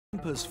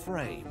Tempers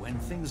fray when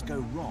things go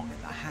wrong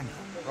in the hangar.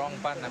 Wrong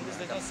button.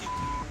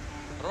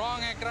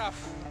 Wrong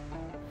aircraft.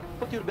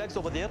 Put your bags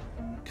over there.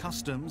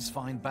 Customs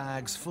find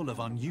bags full of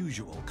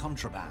unusual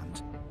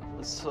contraband.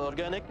 It's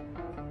organic.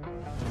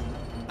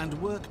 And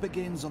work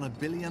begins on a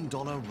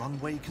billion-dollar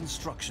runway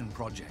construction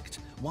project,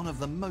 one of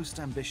the most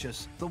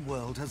ambitious the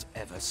world has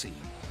ever seen.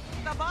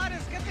 The bar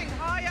is getting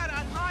higher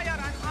and higher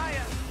and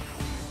higher.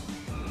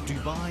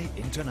 Dubai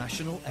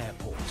International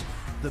Airport,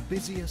 the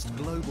busiest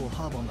global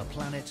hub on the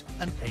planet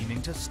and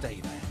aiming to stay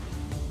there.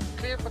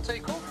 Clear for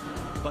takeoff.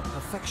 But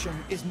perfection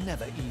is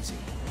never easy.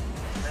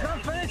 It's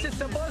not finished, it's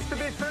supposed to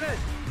be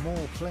finished.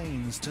 More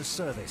planes to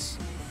service.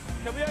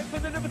 Can we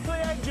open the number 3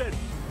 engine?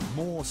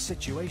 More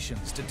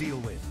situations to deal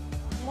with.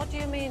 What do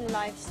you mean,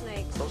 live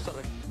snakes? So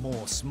sorry.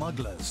 More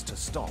smugglers to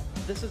stop.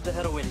 This is the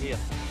heroin here.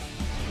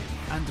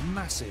 And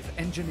massive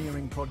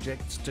engineering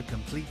projects to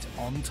complete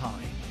on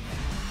time.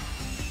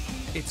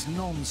 It's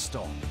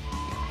non-stop.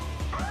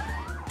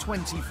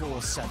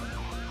 24/7.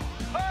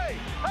 Hey!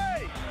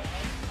 Hey!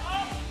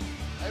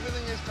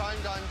 Everything is time.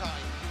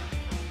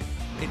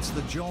 It's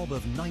the job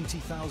of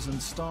 90,000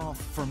 staff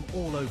from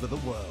all over the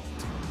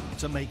world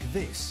to make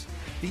this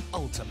the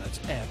ultimate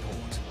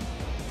airport.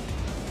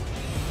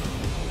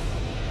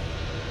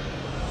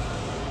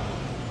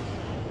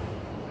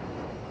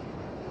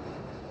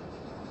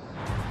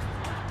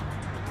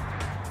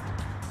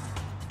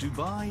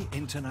 Dubai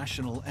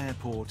International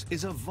Airport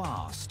is a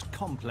vast,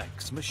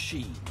 complex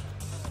machine.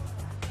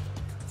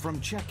 From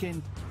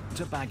check-in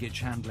to baggage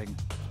handling,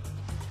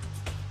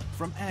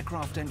 from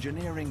aircraft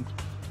engineering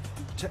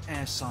to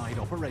airside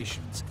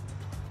operations,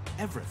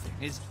 everything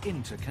is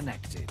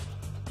interconnected.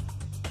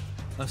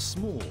 A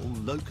small,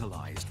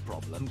 localized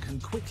problem can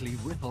quickly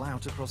ripple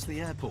out across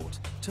the airport,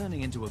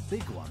 turning into a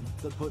big one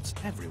that puts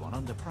everyone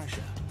under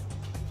pressure.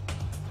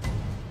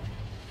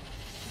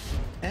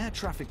 Air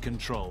traffic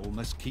control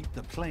must keep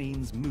the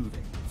planes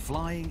moving,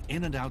 flying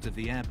in and out of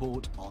the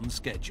airport on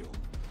schedule.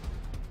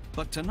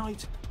 But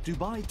tonight,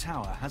 Dubai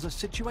Tower has a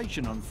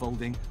situation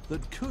unfolding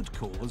that could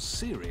cause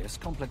serious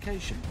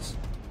complications.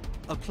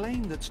 A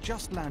plane that's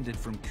just landed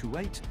from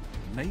Kuwait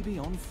may be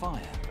on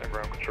fire.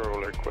 Ground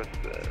control request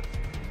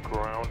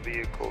ground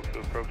vehicle to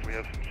approach. We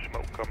have some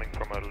smoke coming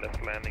from our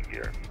left landing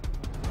gear.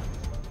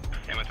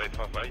 Emirates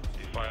 858,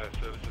 the fire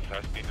services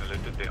has been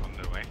alerted, they're on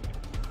their way.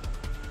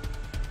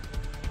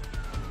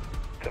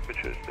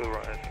 Temperature still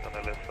rising on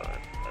the left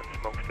side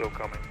and smoke still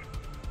coming.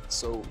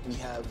 So we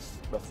have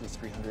roughly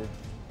 300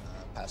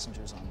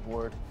 passengers on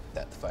board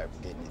that the fire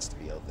brigade needs to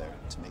be out there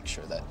to make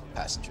sure that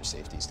passenger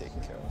safety is taken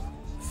care of.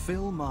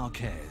 Phil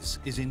Marquez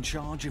is in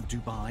charge of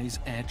Dubai's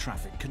air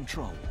traffic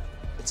control.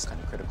 It's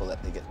kind of critical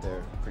that they get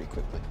there pretty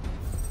quickly.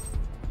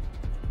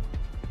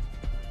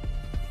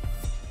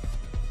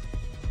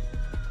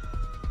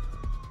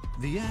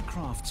 The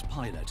aircraft's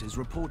pilot is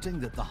reporting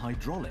that the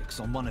hydraulics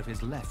on one of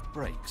his left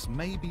brakes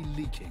may be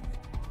leaking.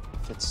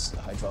 If it's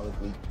a hydraulic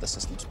leak, the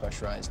system's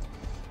pressurized.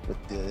 With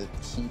the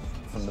heat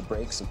from the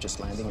brakes of just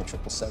landing at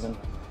 777,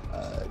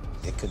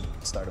 it could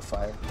start a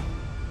fire.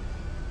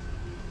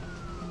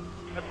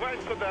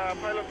 Advise to the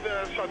pilot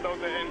shut down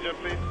the engine,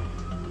 please.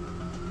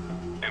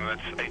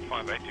 Emirates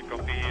 858, you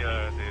copy,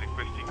 they're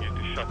requesting you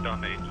to shut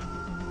down the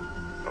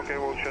engine. Okay,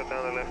 we'll shut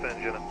down the left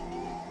engine.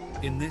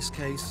 In this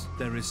case,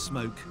 there is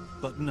smoke,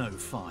 but no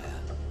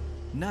fire.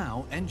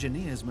 Now,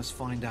 engineers must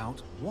find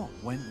out what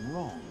went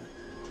wrong.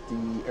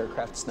 The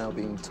aircraft's now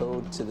being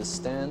towed to the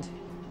stand.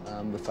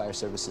 The fire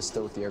service is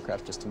still with the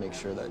aircraft just to make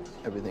sure that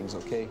everything's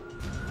okay.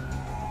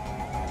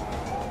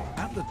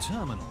 At the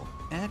terminal,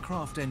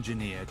 aircraft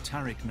engineer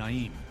Tariq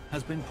Naeem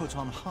has been put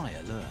on high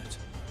alert.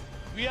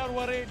 We are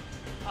worried.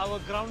 Our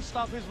ground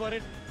staff is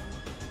worried.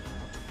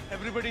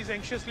 Everybody's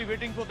anxiously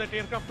waiting for that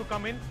aircraft to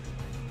come in.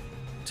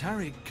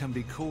 Tariq can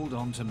be called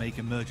on to make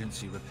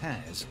emergency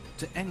repairs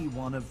to any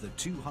one of the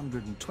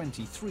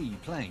 223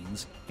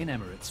 planes in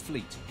Emirates'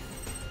 fleet.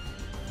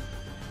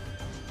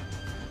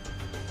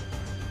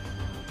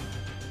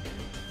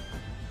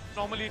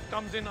 Normally it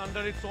comes in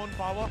under its own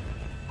power.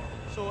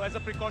 So as a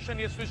precaution,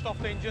 he has switched off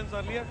the engines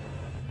earlier.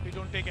 We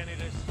don't take any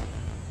risk.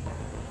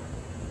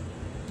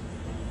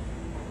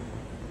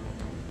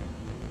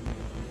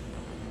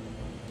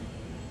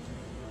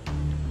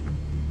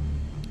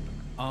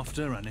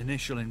 After an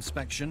initial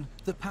inspection,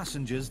 the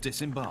passengers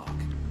disembark.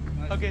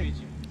 Okay,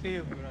 see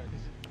you.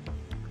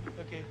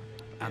 Okay.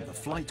 And the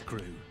flight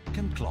crew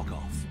can clock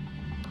off.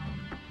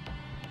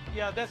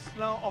 Yeah, that's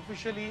now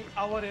officially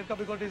our aircraft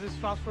because it is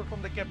transferred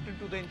from the captain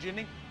to the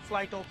engineering,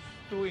 flight off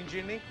to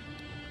engineering.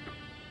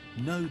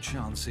 No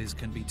chances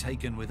can be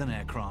taken with an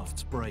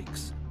aircraft's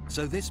brakes,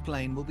 so this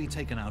plane will be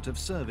taken out of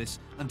service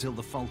until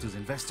the fault is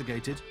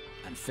investigated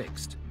and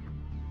fixed.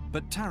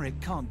 But Tariq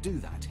can't do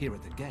that here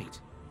at the gate.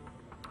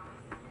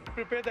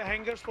 Prepare the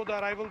hangars for the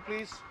arrival,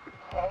 please.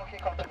 Okay,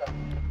 copy that.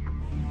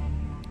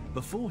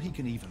 Before he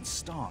can even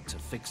start to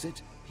fix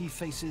it, he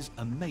faces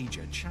a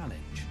major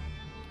challenge.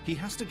 He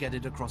has to get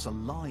it across a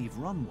live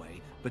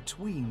runway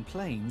between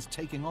planes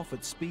taking off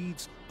at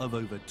speeds of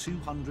over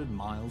 200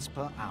 miles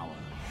per hour.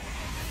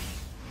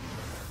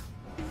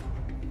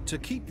 To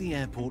keep the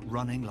airport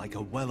running like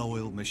a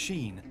well-oiled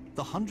machine,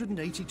 the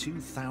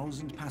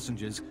 182,000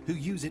 passengers who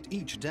use it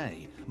each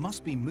day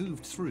must be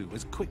moved through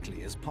as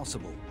quickly as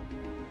possible.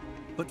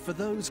 But for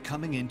those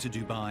coming into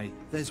Dubai,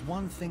 there's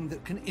one thing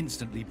that can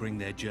instantly bring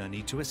their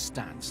journey to a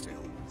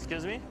standstill.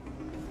 Excuse me?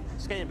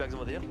 Scan your bags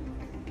over there.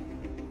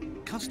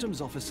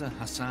 Customs Officer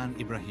Hassan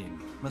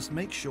Ibrahim must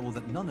make sure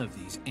that none of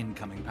these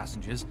incoming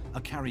passengers are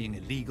carrying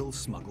illegal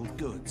smuggled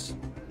goods.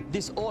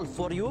 This all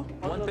for you?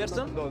 One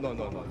person? No.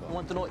 I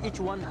want to know each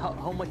one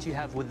how much you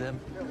have with them.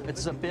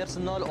 It's a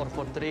personal or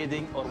for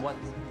trading or what?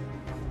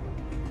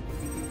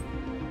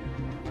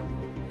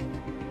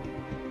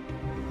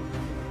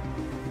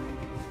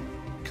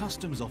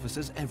 Customs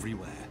officers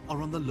everywhere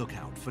are on the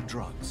lookout for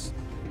drugs.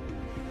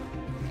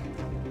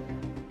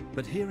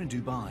 But here in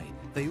Dubai,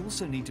 they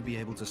also need to be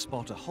able to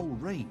spot a whole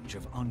range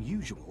of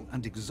unusual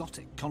and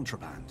exotic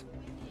contraband.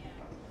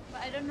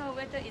 But I don't know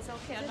whether it's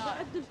okay or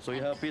not. So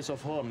you have a piece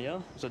of home, yeah?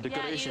 It's a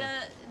decoration.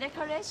 Yeah,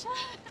 decoration.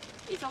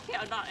 It's okay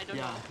or not, I don't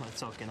know. Yeah,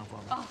 it's okay, no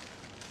problem. Oh.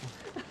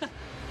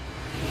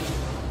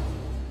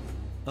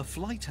 A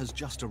flight has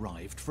just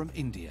arrived from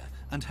India,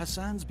 and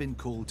Hassan's been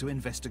called to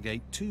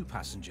investigate 2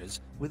 passengers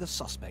with a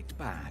suspect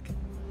bag.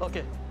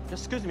 Okay,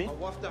 just excuse me.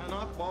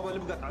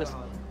 Just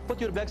put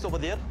your bags over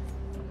there.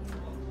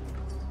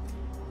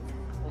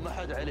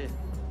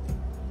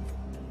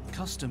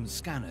 Customs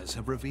scanners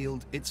have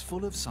revealed it's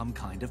full of some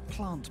kind of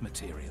plant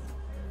material.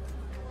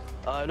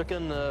 Look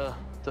to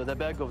the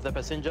bag of the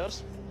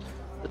passengers.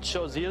 It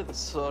shows here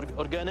it's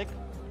organic.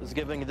 It's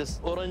giving this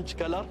orange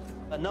color.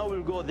 And now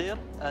we'll go there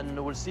and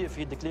we'll see if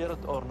he declared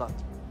it or not.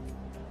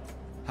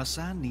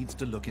 Hassan needs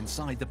to look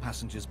inside the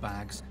passengers'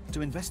 bags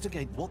to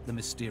investigate what the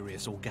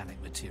mysterious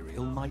organic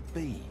material might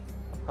be.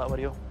 How are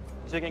you?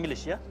 You speak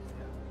English, yeah?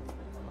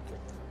 Okay.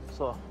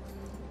 So,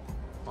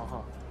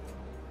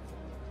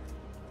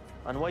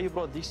 And why you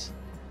brought this?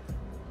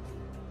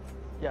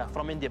 Yeah,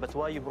 from India, but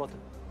why you brought it?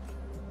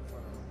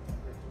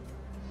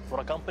 For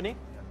a company?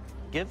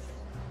 Give?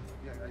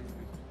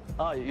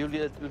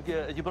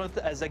 You brought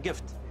it as a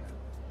gift?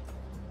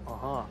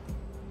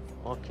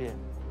 Okay.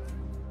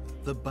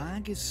 The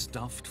bag is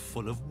stuffed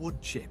full of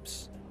wood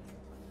chips.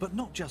 But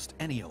not just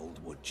any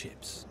old wood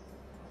chips.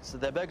 So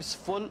the bag is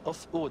full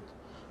of wood.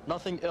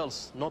 Nothing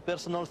else. No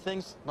personal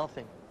things,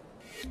 nothing.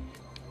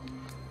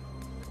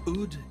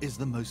 Oud is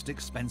the most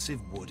expensive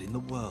wood in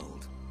the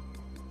world.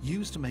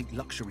 Used to make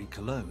luxury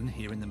cologne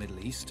here in the Middle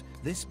East,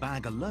 this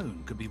bag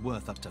alone could be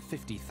worth up to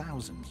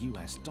 50,000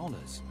 US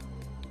dollars.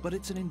 But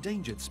it's an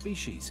endangered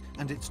species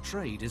and its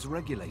trade is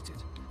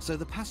regulated, so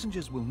the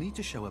passengers will need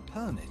to show a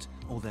permit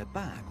or their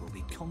bag will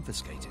be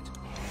confiscated.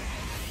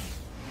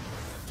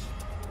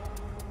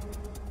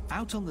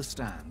 Out on the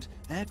stand,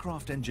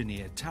 aircraft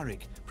engineer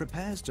Tariq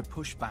prepares to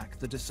push back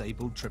the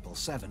disabled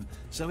 777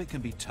 so it can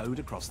be towed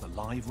across the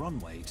live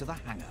runway to the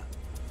hangar.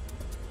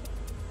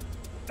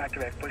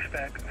 Activate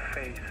pushback,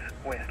 face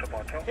west of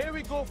auto. Here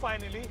we go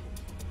finally.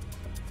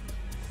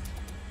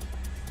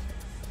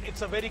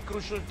 It's a very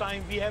crucial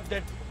time. We have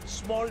that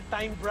small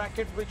time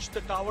bracket which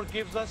the tower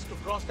gives us to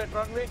cross that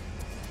runway.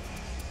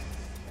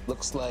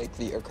 Looks like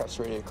the aircraft's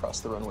ready to cross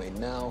the runway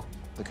now.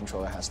 The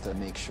controller has to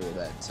make sure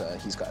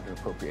that he's got an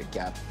appropriate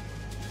gap.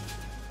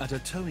 At a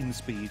towing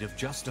speed of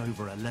just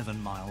over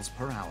 11 miles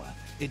per hour,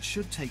 it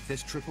should take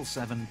this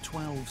 777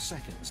 12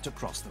 seconds to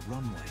cross the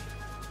runway.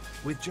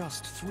 With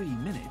just 3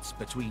 minutes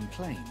between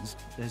planes,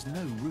 there's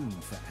no room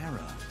for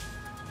error.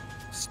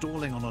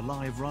 Stalling on a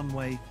live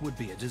runway would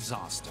be a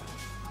disaster.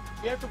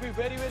 We have to be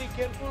very, very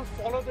careful,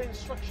 follow the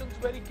instructions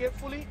very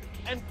carefully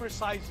and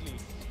precisely.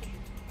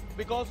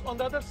 Because on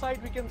the other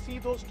side, we can see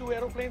those 2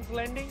 aeroplanes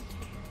landing,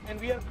 and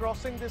we are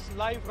crossing this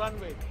live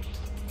runway.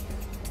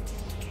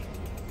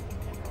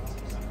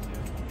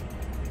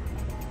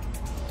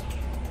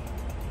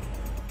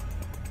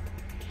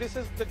 This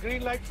is the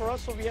green light for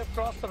us, so we have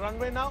crossed the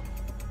runway now.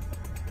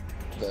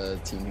 The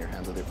team here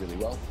handled it really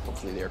well.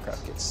 Hopefully the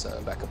aircraft gets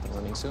back up and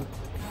running soon.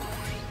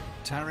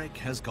 Tariq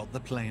has got the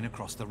plane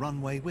across the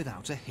runway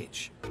without a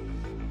hitch.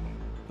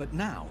 But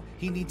now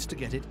he needs to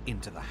get it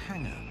into the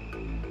hangar,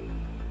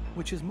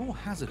 which is more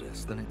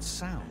hazardous than it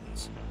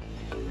sounds.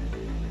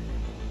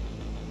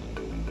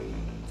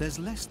 There's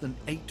less than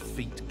 8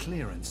 feet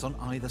clearance on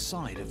either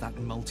side of that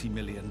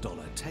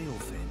multi-million-dollar tail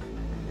fin.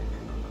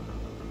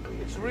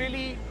 It's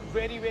really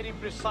very, very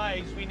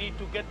precise. We need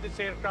to get this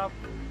aircraft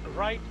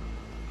right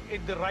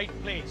in the right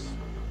place.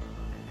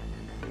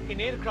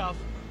 In aircraft,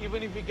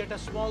 even if we get a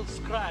small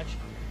scratch,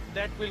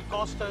 that will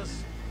cost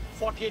us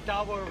 48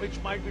 hours, which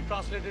might be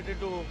translated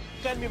into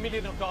 $10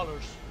 million.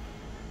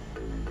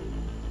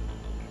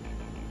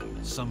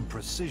 Some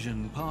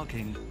precision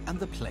parking, and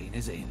the plane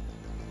is in.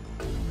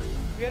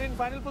 We are in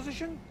final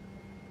position?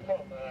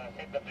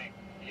 Hit the brake.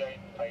 We are in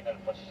final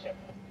position.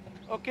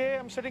 Okay,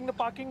 I'm setting the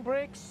parking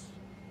brakes.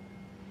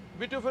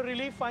 Bit of a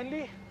relief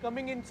finally,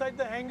 coming inside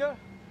the hangar.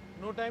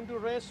 No time to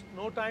rest,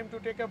 no time to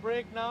take a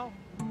break now.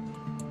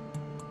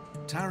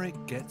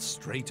 Tariq gets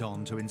straight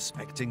on to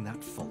inspecting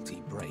that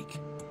faulty brake.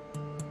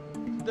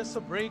 That's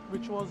a brake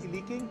which was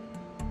leaking.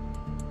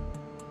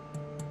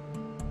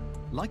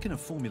 Like in a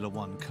Formula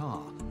One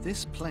car,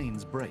 this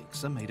plane's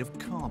brakes are made of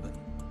carbon.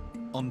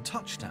 On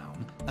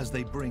touchdown, as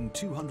they bring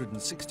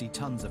 260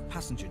 tons of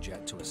passenger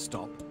jet to a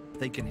stop,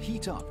 they can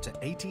heat up to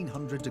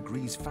 1800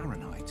 degrees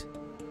Fahrenheit.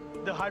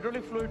 The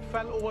hydraulic fluid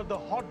fell over the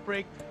hot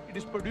brake. It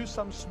has produced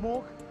some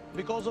smoke.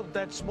 Because of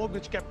that smoke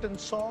which captain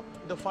saw,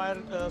 the fire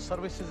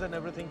services and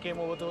everything came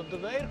over to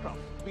the aircraft.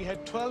 We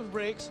had 12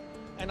 brakes,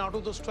 and out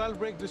of those 12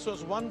 brakes, this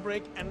was one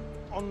brake, and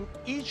on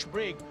each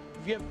brake,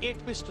 we have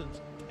 8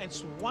 pistons. And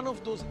it's one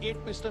of those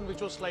 8 pistons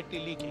which was slightly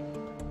leaking.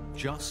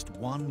 Just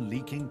one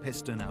leaking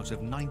piston out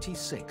of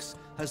 96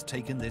 has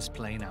taken this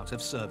plane out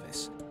of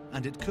service,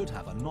 and it could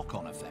have a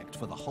knock-on effect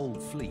for the whole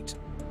fleet.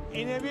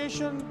 In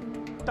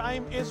aviation,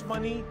 time is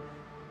money.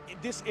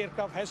 This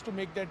aircraft has to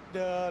make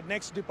that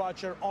next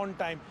departure on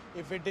time.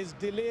 If it is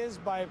delays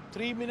by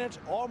 3 minutes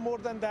or more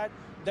than that,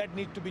 that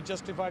need to be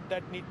justified,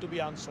 that need to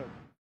be answered.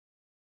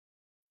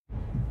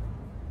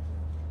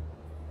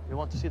 You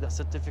want to see the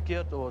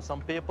certificate or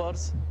some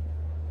papers?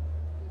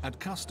 At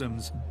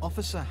customs,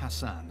 Officer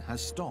Hassan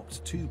has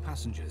stopped 2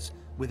 passengers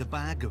with a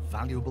bag of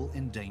valuable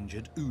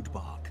endangered oud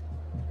bark.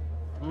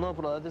 No,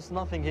 bro, there's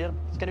nothing here.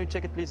 Can you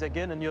check it please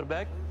again in your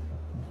bag?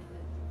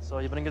 So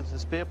you bring it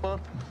this paper.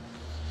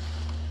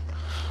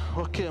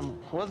 Okay,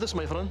 what's this,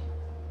 my friend?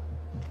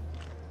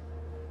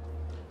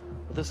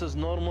 This is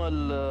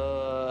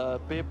normal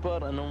paper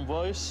and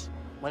invoice.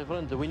 My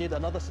friend, we need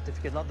another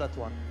certificate, not that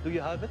one. Do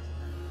you have it?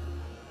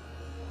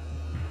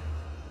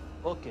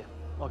 Okay,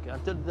 okay.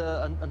 Until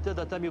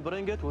the time you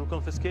bring it, we'll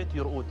confiscate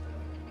your oud.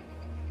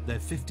 Their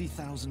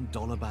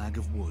 $50,000 bag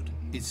of wood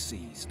is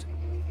seized.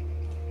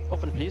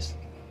 Open, please.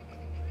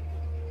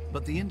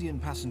 But the Indian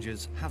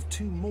passengers have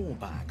 2 more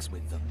bags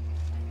with them.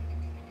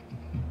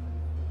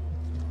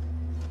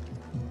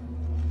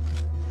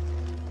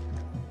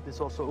 This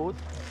also oud.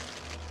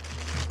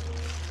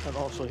 And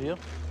also here.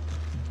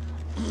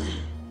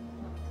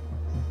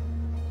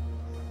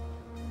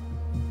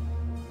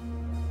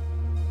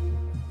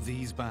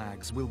 These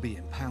bags will be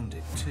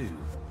impounded too.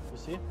 You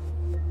see?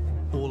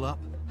 All up,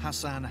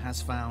 Hassan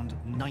has found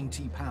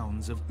 90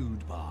 pounds of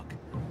oud bark.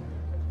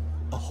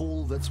 A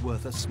haul that's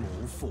worth a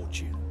small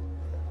fortune.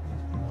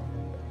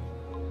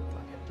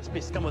 Just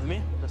please come with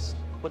me. Just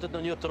put it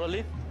on your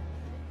trolley.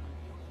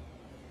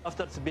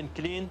 After it's been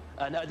cleaned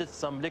and added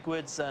some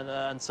liquids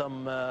and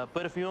some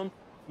perfume,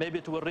 maybe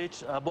it will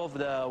reach above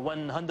the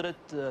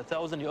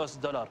 100,000 US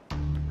dollar.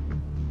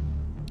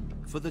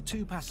 For the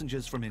 2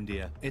 passengers from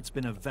India, it's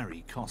been a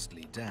very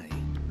costly day.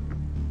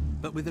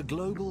 But with a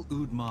global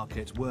oud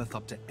market worth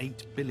up to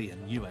 $8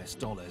 billion US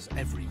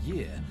every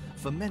year,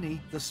 for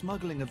many, the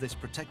smuggling of this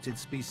protected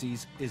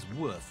species is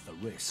worth the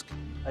risk.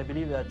 I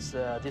believe that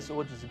this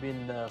oud has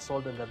been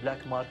sold in the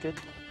black market.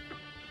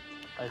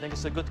 I think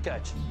it's a good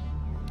catch.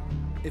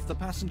 If the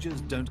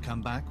passengers don't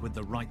come back with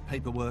the right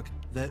paperwork,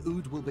 their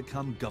oud will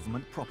become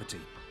government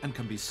property and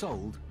can be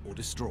sold or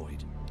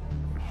destroyed.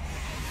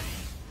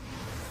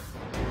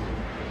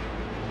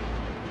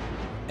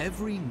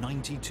 Every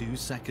 92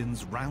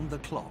 seconds round the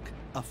clock,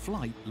 a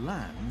flight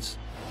lands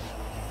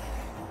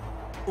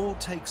or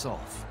takes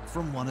off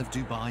from one of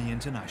Dubai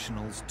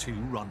International's 2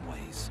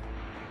 runways.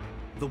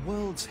 The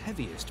world's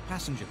heaviest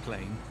passenger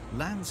plane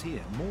lands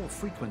here more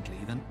frequently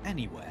than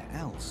anywhere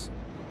else.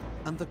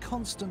 And the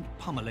constant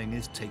pummeling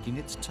is taking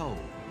its toll,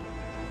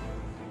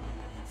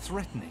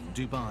 threatening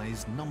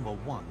Dubai's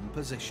 #1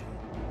 position.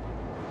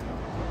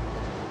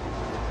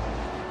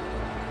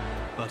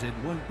 But it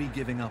won't be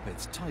giving up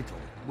its title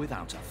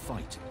without a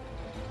fight.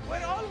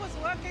 We're always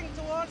working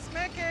towards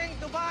making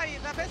Dubai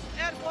the best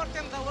airport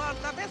in the world,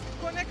 the best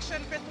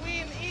connection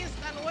between East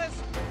and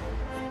West.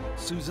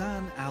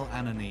 Suzanne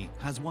Al-Anani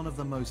has one of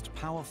the most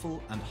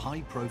powerful and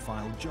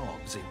high-profile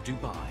jobs in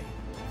Dubai.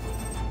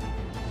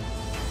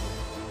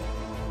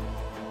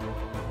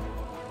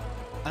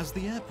 As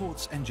the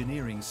airport's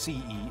engineering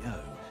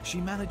CEO,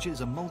 she manages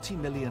a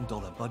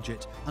multi-million-dollar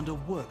budget and a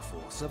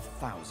workforce of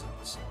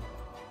thousands.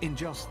 In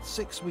just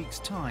 6 weeks'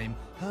 time,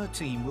 her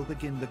team will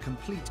begin the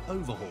complete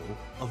overhaul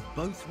of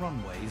both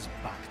runways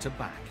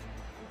back-to-back.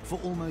 For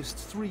almost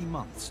 3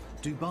 months,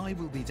 Dubai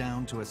will be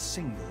down to a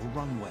single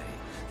runway.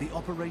 The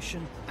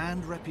operation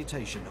and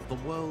reputation of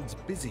the world's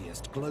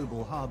busiest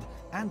global hub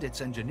and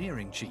its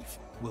engineering chief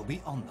will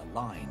be on the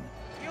line.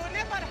 You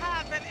never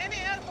have in any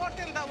airport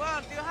in the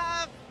world, you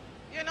have,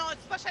 you know,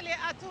 especially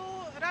a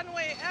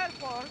 2-runway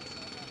airport,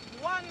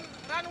 1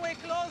 runway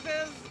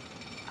closes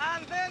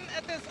and then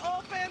it is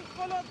open,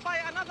 followed by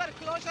another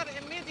closure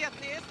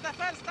immediately. It's the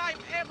first time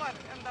ever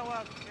in the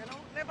world, you know,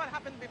 never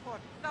happened before.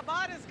 The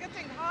bar is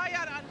getting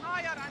higher and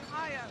higher and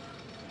higher.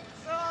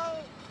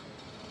 So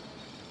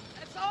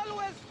it's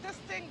always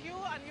testing you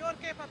and your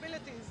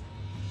capabilities.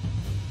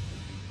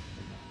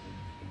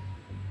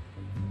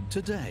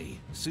 Today,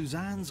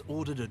 Suzanne's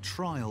ordered a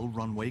trial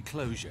runway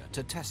closure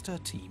to test her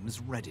team's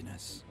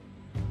readiness.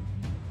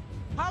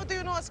 How do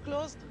you know it's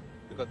closed?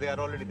 Because they are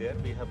already there.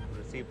 We have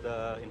received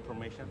the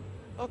information.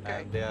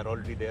 Okay. And they are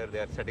already there. They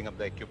are setting up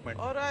the equipment.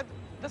 All right.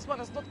 This one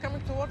is not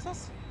coming towards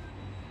us?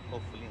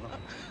 Hopefully not.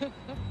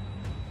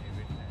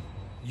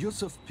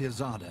 Yusuf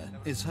Pirzada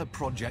is her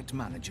project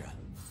manager.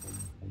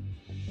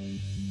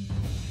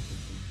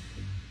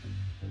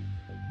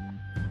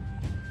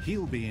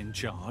 He'll be in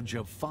charge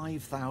of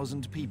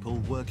 5,000 people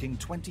working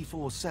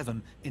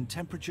 24/7 in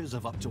temperatures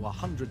of up to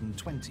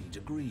 120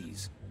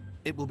 degrees.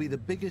 It will be the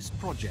biggest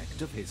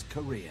project of his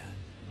career.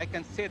 I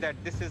can say that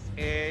this is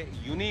a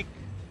unique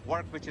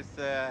work which is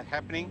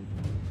happening.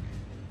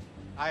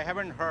 I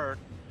haven't heard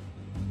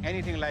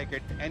anything like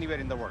it anywhere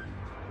in the world.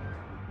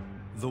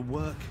 The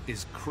work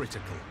is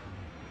critical.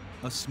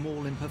 A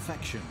small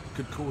imperfection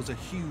could cause a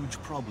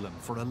huge problem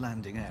for a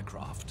landing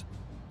aircraft.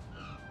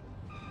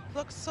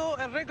 Looks so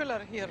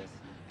irregular here.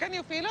 Can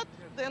you feel it,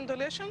 the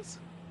undulations?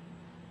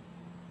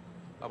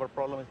 Our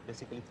problem is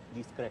basically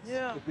these cracks.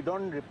 Yeah. If we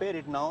don't repair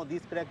it now,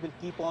 these cracks will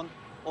keep on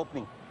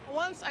opening.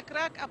 Once a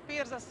crack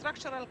appears, a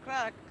structural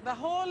crack, the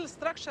whole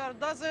structure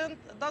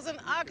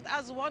doesn't act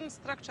as one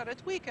structure,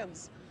 it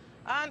weakens.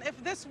 And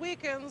if this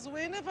weakens,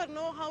 we never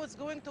know how it's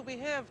going to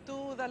behave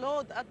to the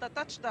load at the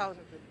touchdown.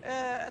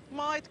 It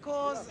might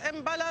cause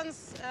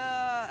imbalance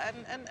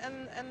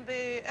in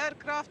the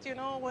aircraft, you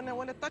know,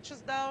 when it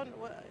touches down.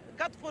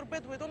 God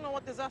forbid, we don't know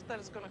what disaster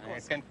it's going to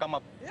cause. It can come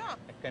up. Yeah.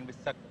 It can be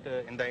sucked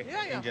in the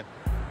engine.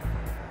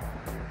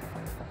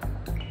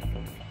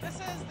 This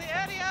is the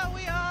area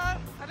we are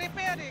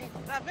repairing,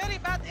 a very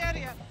bad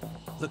area.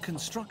 The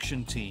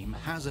construction team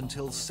has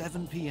until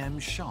 7 p.m.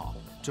 sharp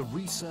to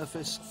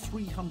resurface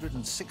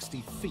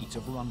 360 feet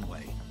of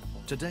runway.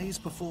 Today's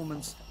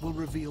performance will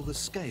reveal the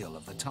scale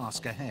of the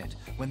task ahead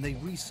when they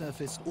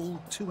resurface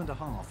all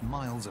 2.5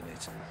 miles of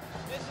it.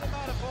 This is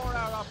about a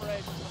 4-hour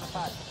operation for the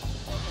pad.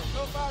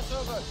 So far,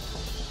 so good.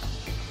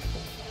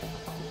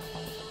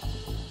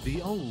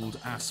 The old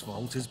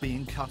asphalt is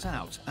being cut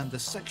out and the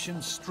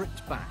section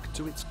stripped back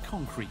to its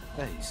concrete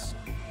base.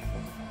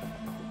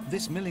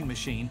 This milling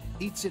machine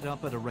eats it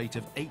up at a rate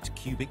of 8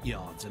 cubic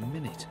yards a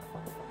minute.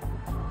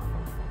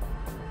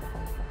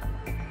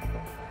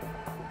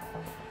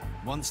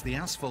 Once the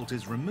asphalt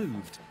is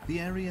removed, the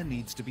area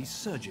needs to be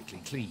surgically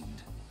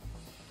cleaned.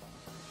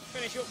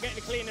 Finish up, get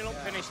the cleaning up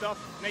finished off.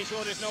 Make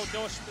sure there's no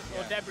dust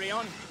or debris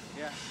on.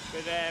 Yeah.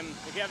 But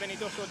if you have any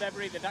dust or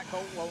debris, the DAC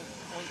coat won't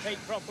take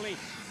properly,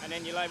 and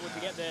then you're liable to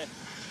get the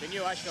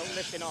new asphalt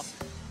lifting off.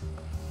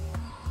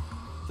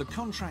 The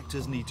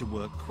contractors need to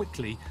work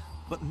quickly,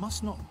 but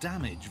must not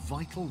damage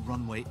vital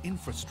runway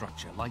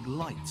infrastructure like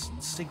lights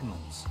and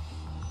signals.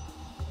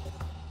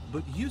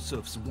 But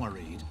Yusuf's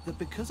worried that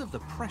because of the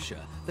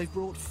pressure, they've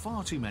brought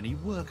far too many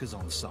workers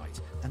on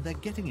site and they're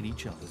getting in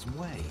each other's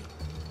way.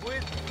 Who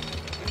is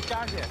in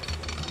charge here?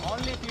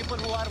 Only people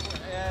who are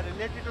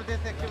related to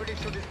this activity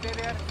should stay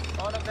there.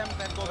 All of them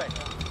can go back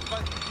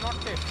because it's not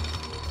safe.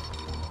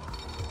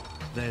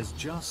 There's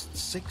just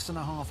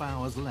 6.5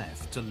 hours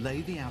left to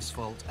lay the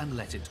asphalt and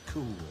let it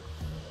cool.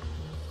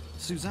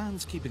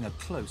 Suzanne's keeping a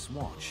close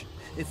watch.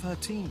 If her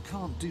team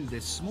can't do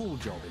this small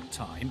job in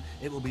time,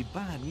 it will be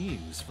bad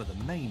news for the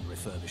main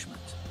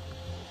refurbishment.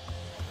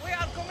 We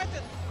are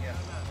committed.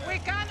 We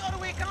can or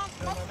we can't.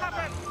 What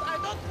happens? I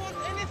don't want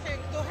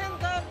anything to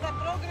hinder the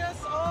progress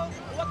of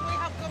what we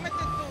have committed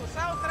to.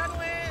 South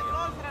runway,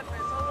 north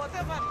runway. So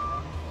whatever,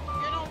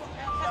 you know,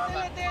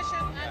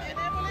 facilitation and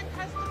enabling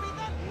has to be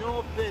done.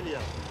 No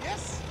failure.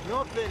 Yes.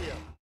 No failure.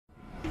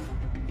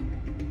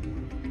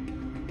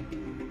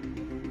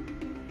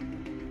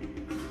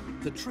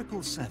 The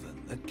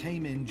 777 that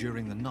came in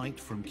during the night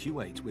from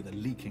Kuwait with a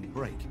leaking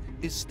brake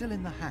is still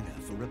in the hangar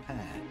for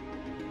repair.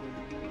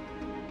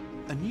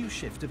 A new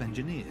shift of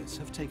engineers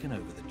have taken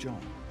over the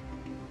job.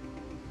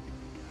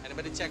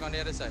 Anybody check on the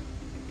other side?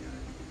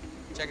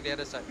 Check the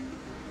other side.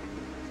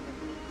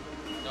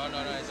 No,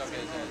 it's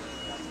okay.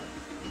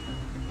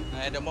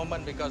 At the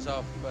moment, because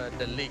of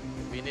the leak,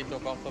 we need to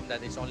confirm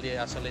that it's only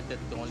isolated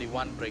to only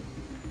one brake.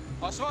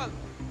 Oswald,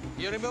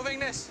 you're removing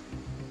this?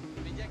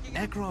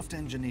 Aircraft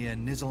engineer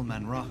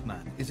Nizalman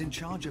Rahman is in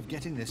charge of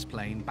getting this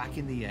plane back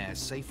in the air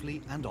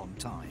safely and on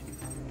time.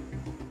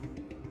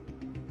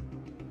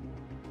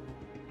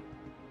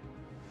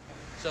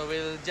 So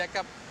we'll jack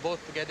up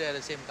both together at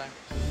the same time.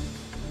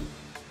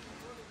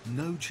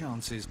 No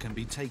chances can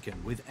be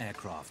taken with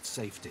aircraft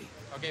safety.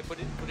 Okay, put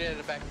it at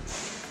the back.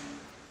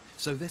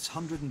 So this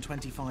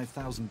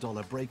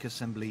 $125,000 brake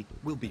assembly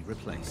will be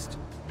replaced.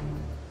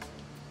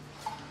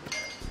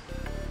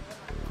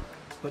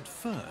 But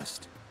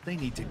first, they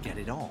need to get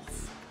it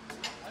off.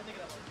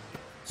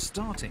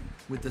 Starting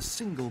with the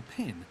single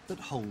pin that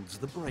holds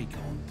the brake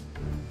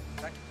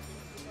on.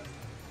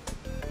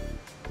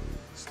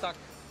 Stuck.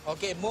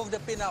 Okay, move the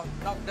pin out.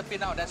 Knock the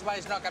pin out. That's why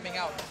it's not coming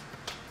out.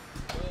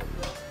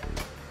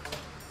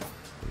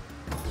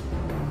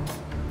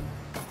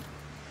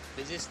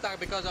 This is stuck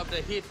because of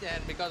the heat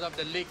and because of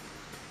the leak.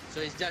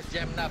 So it's just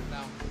jammed up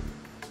now.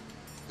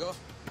 Go.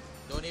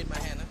 Don't need my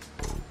hand, huh?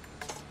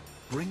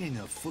 Bringing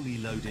a fully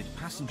loaded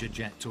passenger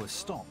jet to a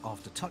stop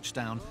after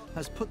touchdown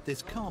has put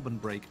this carbon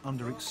brake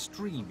under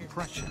extreme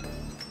pressure.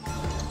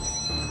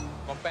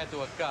 Compared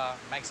to a car,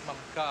 maximum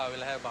car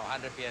will have about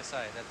 100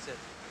 psi, that's it.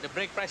 The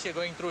brake pressure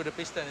going through the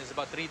piston is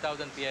about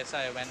 3,000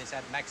 psi when it's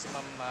at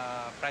maximum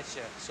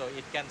pressure. So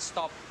it can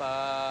stop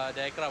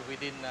the aircraft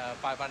within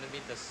 500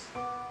 meters.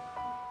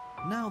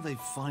 Now they've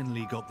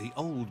finally got the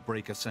old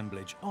brake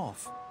assemblage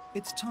off,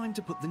 it's time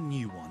to put the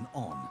new one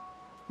on,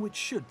 which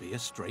should be a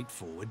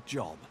straightforward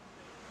job.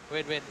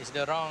 Wait, it's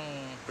the wrong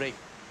brake.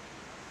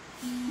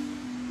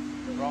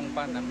 Wrong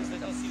part.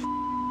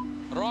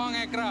 Wrong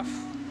aircraft.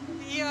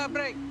 ER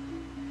brake.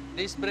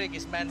 This brake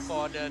is meant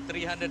for the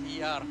 300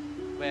 ER,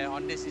 where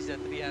on this is a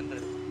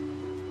 300.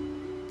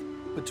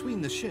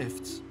 Between the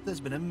shifts, there's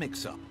been a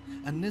mix-up,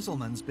 and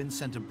Nisselman's been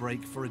sent a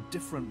brake for a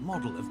different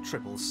model of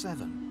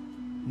 777.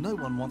 No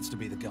one wants to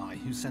be the guy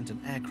who sent an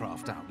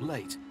aircraft out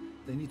late.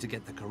 They need to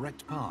get the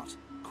correct part,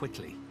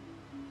 quickly.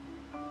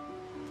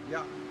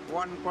 Yeah,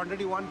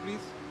 quantity one,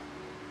 please.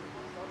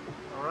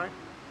 All right.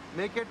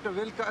 Make it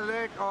will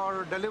collect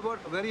or deliver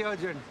very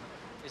urgent.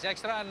 It's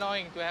extra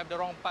annoying to have the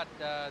wrong part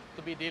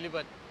to be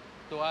delivered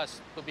to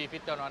us to be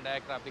fitted on the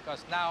aircraft,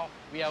 because now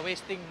we are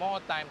wasting more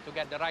time to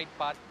get the right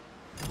part.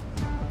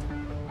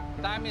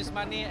 Time is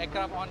money.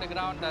 Aircraft on the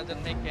ground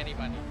doesn't make any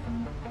money.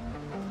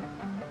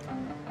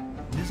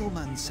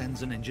 Nisselman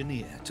sends an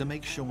engineer to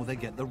make sure they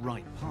get the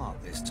right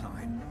part this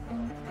time.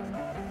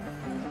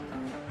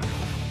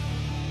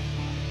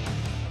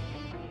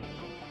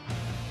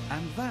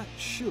 And that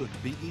should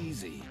be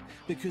easy,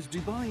 because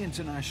Dubai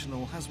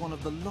International has one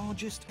of the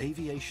largest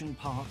aviation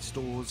part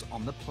stores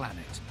on the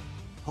planet,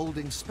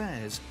 holding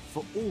spares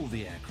for all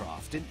the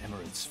aircraft in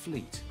Emirates'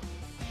 fleet.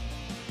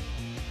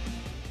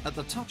 At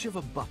the touch of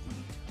a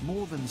button,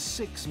 more than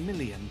 6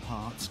 million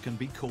parts can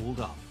be called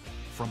up,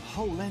 from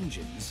whole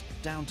engines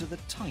down to the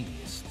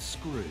tiniest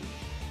screw.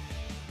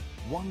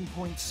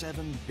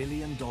 $1.7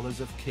 billion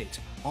of kit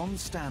on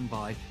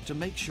standby to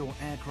make sure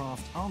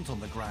aircraft aren't on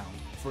the ground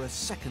for a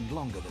second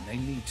longer than they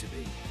need to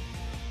be.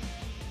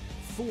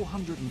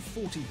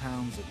 440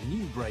 pounds of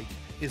new brake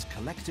is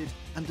collected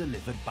and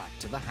delivered back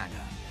to the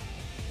hangar.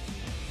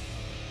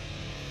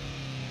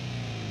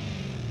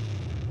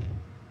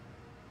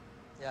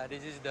 Yeah,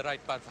 this is the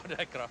right part for the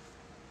aircraft.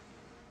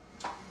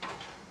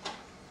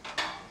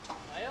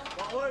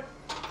 Forward.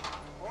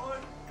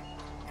 Forward.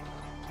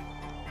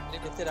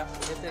 Lift it up,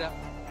 lift it up.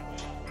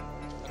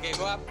 Okay,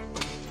 go up.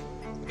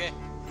 Okay.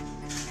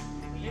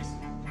 Release.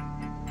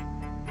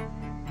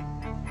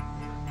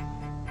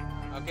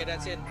 Okay,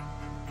 that's it.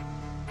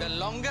 The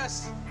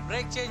longest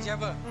brake change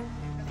ever.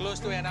 Close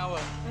to an hour.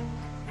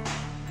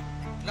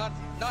 Not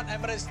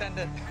Emirates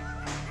standard.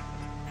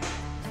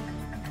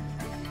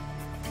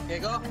 Okay,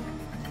 go.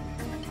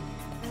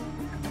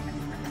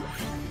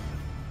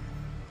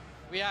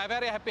 We are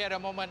very happy at the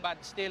moment,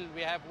 but still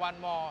we have one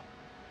more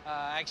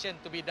action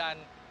to be done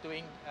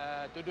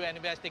to do an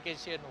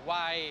investigation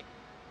why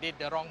did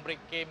the wrong brake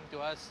came to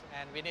us,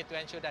 and we need to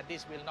ensure that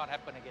this will not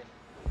happen again.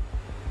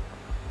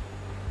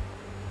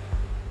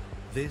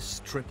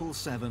 This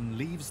 777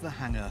 leaves the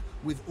hangar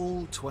with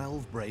all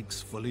 12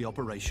 brakes fully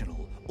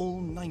operational,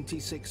 all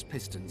 96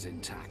 pistons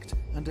intact,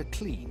 and a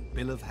clean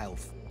bill of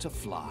health to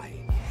fly.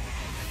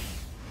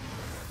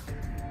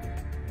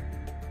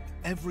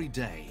 Every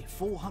day,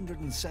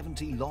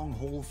 470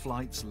 long-haul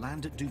flights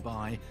land at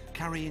Dubai,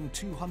 carrying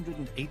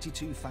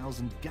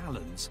 282,000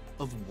 gallons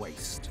of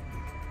waste.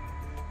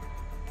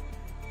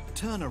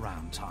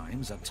 Turnaround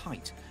times are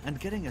tight, and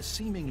getting a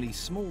seemingly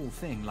small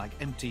thing like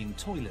emptying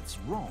toilets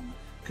wrong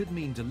could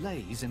mean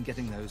delays in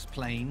getting those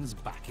planes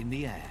back in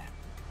the air.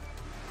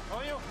 How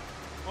are you?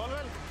 All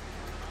well?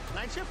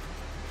 Night shift?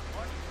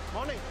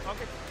 Morning.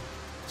 Okay.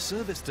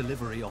 Service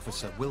Delivery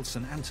Officer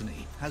Wilson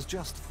Anthony has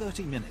just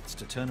 30 minutes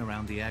to turn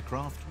around the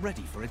aircraft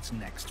ready for its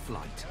next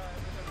flight.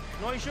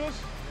 No issues?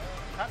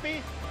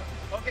 Happy?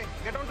 Okay,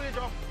 get on to your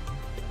job.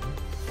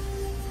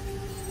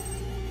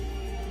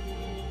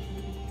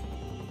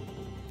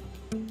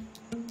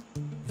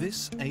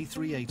 This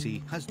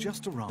A380 has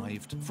just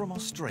arrived from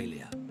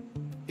Australia.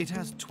 It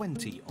has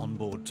 20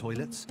 onboard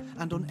toilets,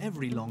 and on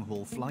every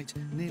long-haul flight,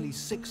 nearly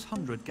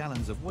 600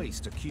 gallons of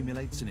waste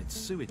accumulates in its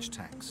sewage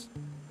tanks.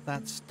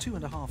 That's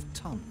 2.5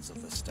 tons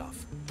of the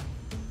stuff.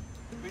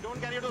 We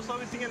don't carry it to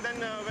servicing, and then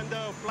when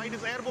the flight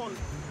is airborne,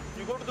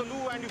 you go to the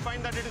loo and you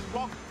find that it is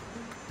blocked.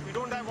 We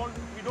don't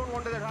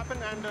want that to happen,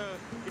 and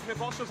it may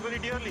cost us very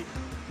dearly.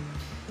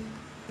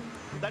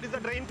 That is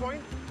the drain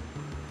point.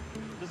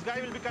 This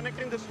guy will be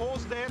connecting this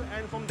hose there,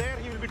 and from there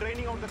he will be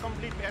draining out the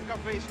complete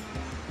aircraft waste.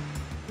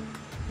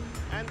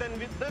 And then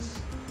with this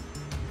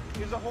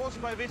is a hose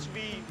by which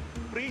we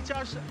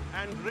pre-charge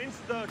and rinse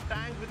the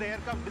tank with the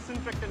aircraft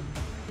disinfectant.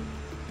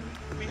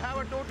 We have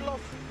a total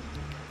of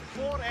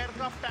 4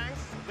 aircraft tanks,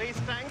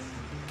 waste tanks.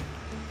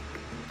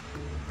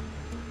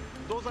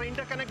 Those are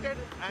interconnected,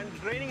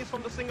 and draining is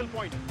from the single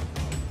point.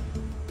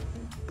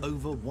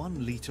 Over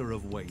 1 litre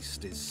of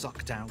waste is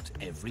sucked out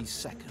every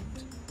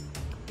second.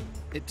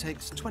 It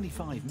takes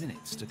 25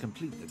 minutes to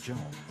complete the job.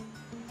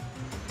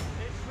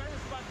 It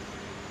smells, but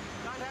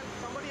can't help.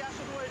 Somebody has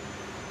to do it.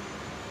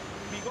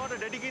 We got a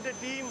dedicated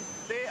team.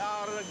 They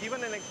are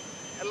given an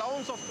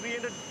allowance of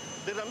 300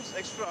 dirhams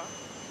extra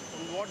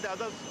what the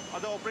other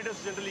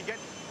operators generally get.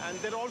 And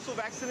they're also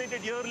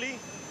vaccinated yearly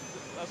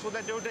so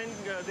that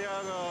they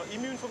are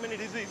immune from any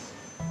disease.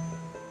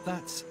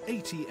 That's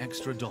 $80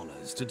 extra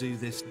to do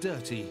this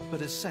dirty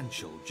but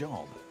essential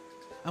job.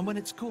 And when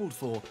it's called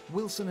for,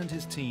 Wilson and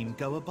his team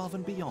go above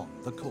and beyond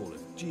the call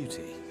of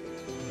duty.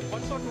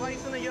 Once or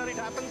twice in a year it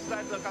happens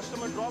that the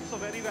customer drops a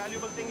very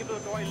valuable thing into the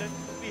toilet.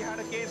 We had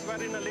a case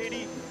wherein a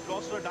lady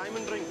lost her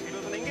diamond ring. It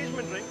was an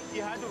engagement ring. He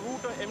had to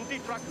route an empty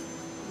truck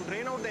to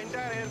drain out the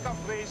entire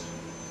aircraft waste.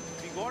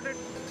 We got it,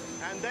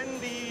 and then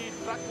the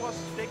truck was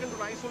taken to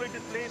an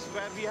isolated place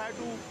where we had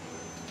to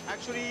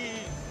actually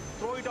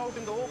throw it out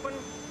in the open,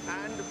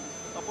 and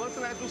a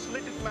person had to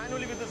slit it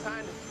manually with his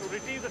hand to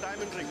retrieve the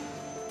diamond ring.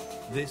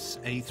 This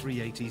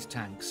A380's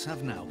tanks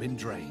have now been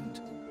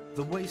drained.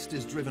 The waste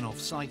is driven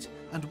off-site,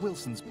 and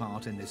Wilson's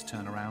part in this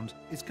turnaround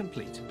is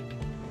complete.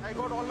 I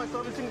got all my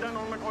servicing done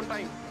on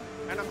time,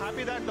 and I'm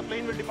happy that the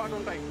plane will depart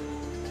on time.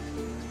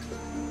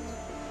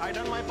 I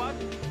done my part.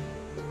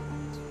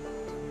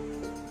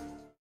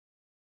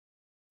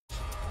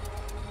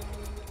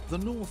 The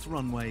north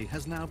runway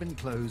has now been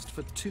closed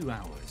for 2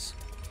 hours.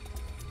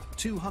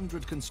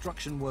 200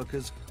 construction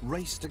workers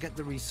race to get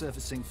the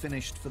resurfacing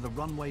finished for the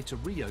runway to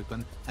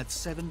reopen at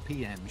 7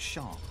 p.m.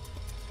 sharp.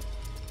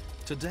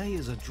 Today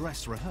is a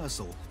dress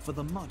rehearsal for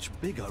the much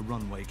bigger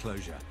runway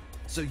closure,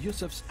 so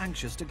Yusuf's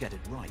anxious to get it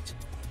right.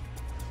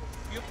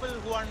 People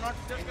who are not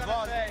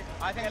involved,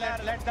 I think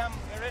let them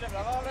get rid of it.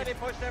 I've already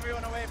pushed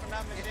everyone away from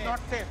that machine. It's not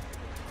safe.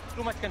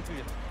 Too much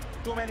confusion.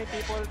 Too many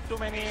people, too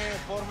many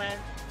foremen.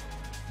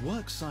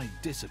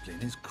 Worksite discipline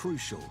is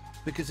crucial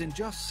because in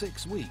just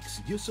 6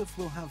 weeks, Yusuf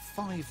will have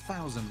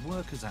 5,000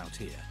 workers out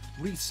here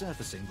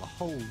resurfacing the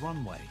whole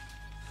runway.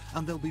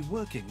 And they'll be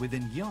working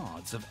within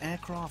yards of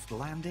aircraft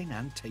landing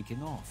and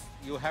taking off.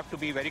 You have to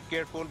be very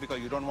careful because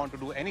you don't want to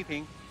do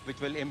anything which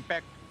will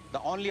impact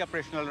the only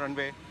operational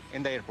runway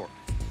in the airport.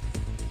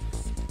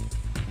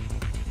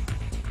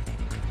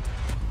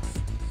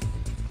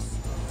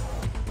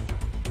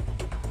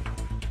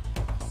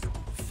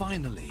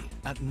 Finally,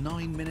 at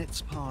 9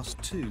 minutes past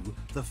 2,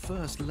 the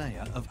first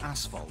layer of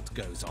asphalt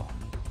goes on.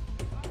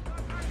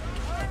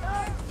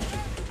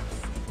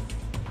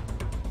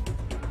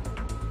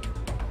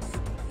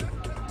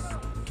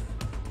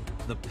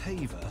 The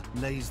paver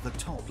lays the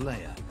top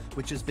layer,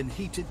 which has been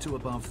heated to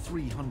above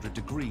 300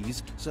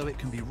 degrees so it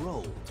can be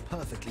rolled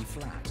perfectly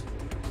flat.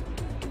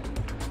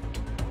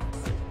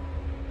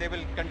 They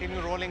will continue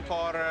rolling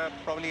for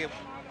probably an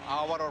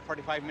hour or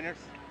 45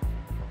 minutes.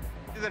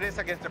 This is a race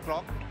against the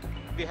clock.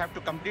 We have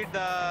to complete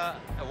the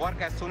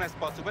work as soon as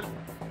possible.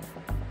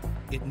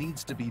 It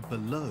needs to be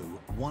below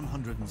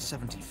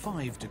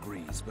 175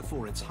 degrees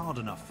before it's hard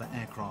enough for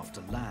aircraft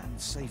to land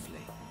safely.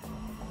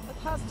 It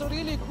has to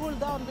really cool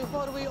down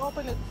before we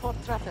open it for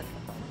traffic.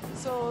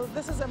 So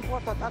this is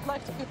important. I'd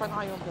like to keep an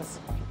eye on this.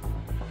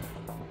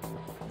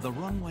 The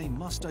runway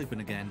must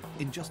open again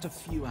in just a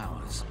few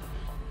hours.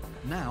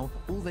 Now,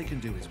 all they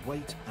can do is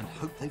wait and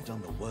hope they've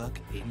done the work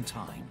in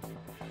time.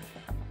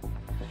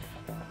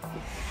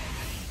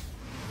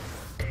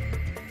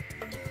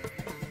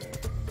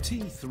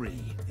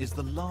 T3 is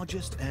the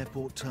largest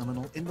airport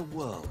terminal in the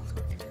world,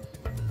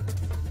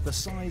 the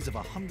size of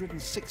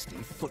 160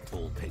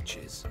 football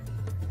pitches.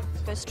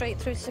 Go straight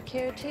through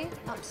security,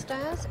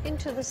 upstairs,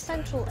 into the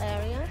central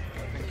area.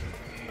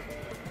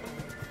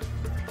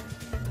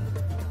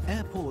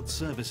 Airport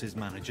Services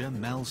Manager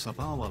Mel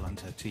Sabawal and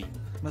her team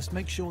must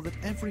make sure that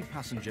every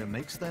passenger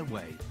makes their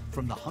way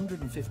from the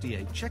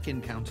 158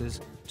 check-in counters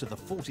to the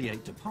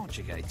 48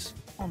 departure gates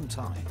on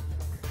time.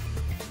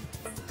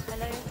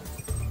 Hello.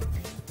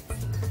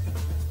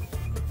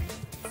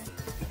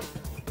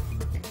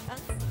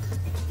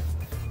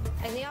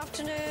 In the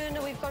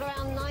afternoon, we've got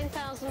around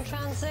 9,000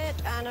 transit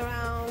and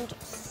around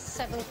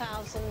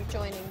 7,000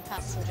 joining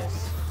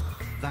passengers.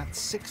 That's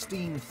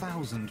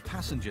 16,000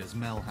 passengers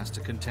Mel has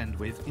to contend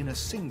with in a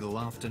single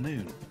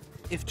afternoon.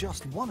 If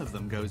just one of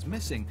them goes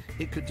missing,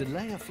 it could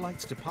delay a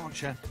flight's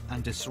departure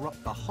and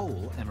disrupt the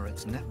whole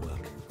Emirates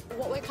network.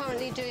 What we're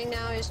currently doing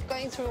now is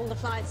going through all the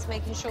flights,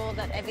 making sure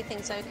that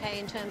everything's okay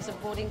in terms of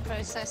boarding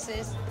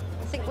processes.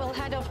 I think we'll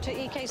head off to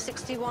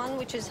EK61,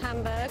 which is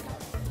Hamburg.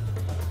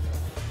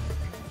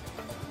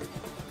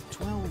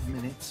 12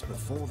 minutes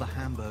before the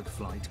Hamburg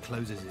flight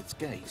closes its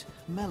gate,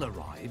 Mel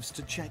arrives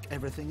to check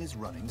everything is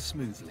running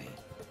smoothly.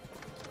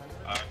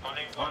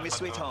 Want me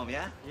sweet home,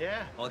 yeah?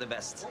 Yeah. All the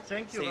best.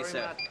 Thank you See you, very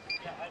sir. much.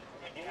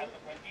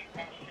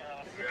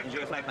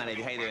 Enjoy flight, my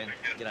lady. How you doing?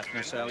 Good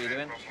afternoon, sir. How are you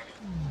doing?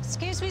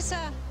 Excuse me,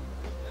 sir.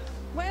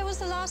 Where was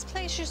the last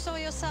place you saw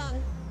your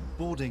son?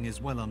 Boarding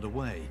is well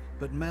underway,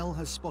 but Mel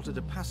has spotted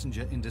a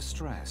passenger in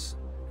distress.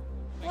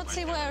 What's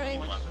he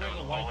wearing?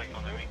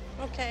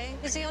 Okay.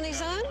 Is he on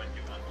his own?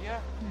 Yeah,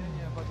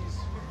 but he's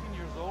 15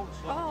 years old,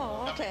 so...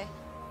 Oh, okay.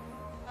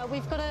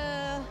 We've got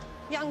a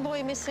young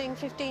boy missing,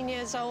 15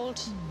 years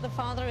old. The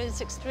father is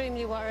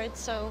extremely worried,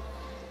 so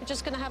we're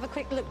just going to have a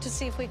quick look to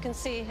see if we can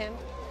see him.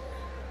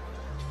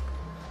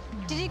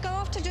 Did he go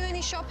off to do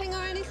any shopping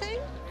or anything?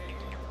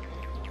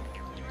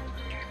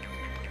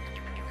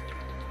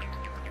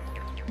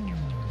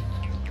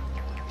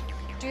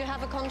 you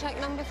have a contact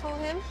number for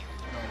him?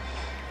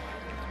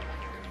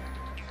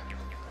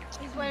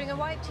 He's wearing a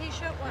white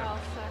T-shirt. What else,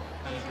 sir?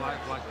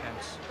 Black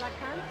pants. Black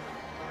pants?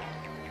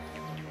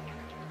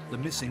 The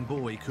missing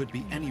boy could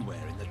be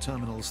anywhere in the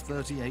terminal's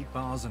 38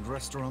 bars and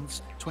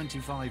restaurants,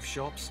 25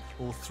 shops,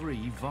 or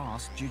 3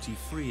 vast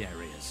duty-free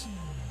areas.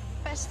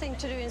 Best thing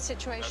to do in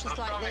situations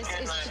like this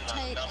is to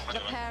take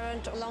the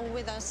parent along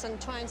with us and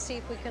try and see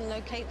if we can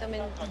locate them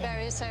in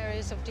various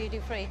areas of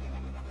duty-free.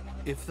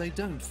 If they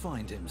don't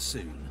find him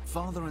soon,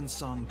 father and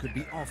son could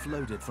be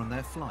offloaded from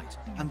their flight,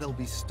 and they'll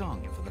be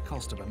stung for the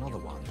cost of another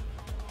one.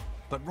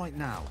 But right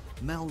now,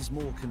 Mel's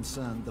more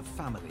concerned the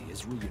family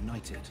is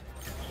reunited.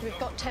 We've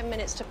got 10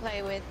 minutes to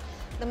play with.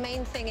 The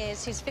main thing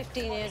is he's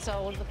 15 years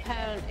old. The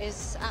parent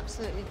is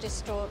absolutely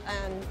distraught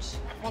and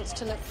wants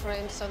to look for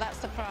him, so that's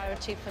the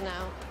priority for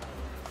now.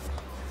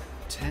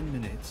 10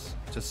 minutes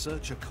to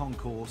search a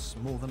concourse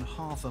more than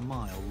half a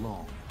mile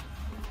long,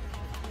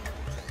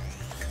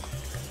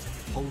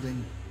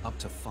 holding up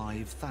to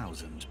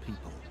 5,000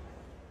 people.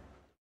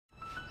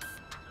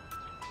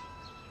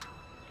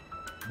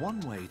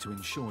 One way to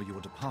ensure your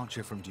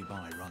departure from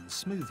Dubai runs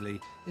smoothly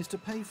is to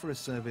pay for a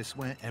service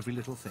where every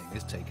little thing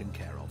is taken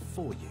care of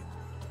for you.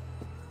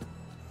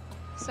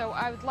 So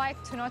I would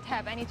like to not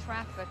have any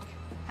traffic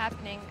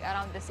happening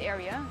around this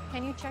area.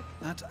 Can you check?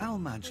 At Al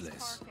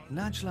Majlis,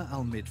 Najla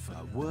Al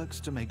Midfa works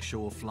to make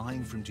sure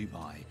flying from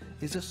Dubai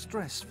is a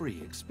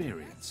stress-free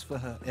experience for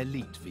her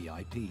elite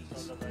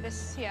VIPs.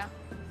 This, yeah.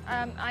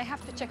 I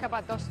have to check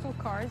about those 2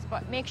 cars,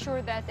 but make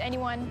sure that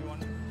anyone...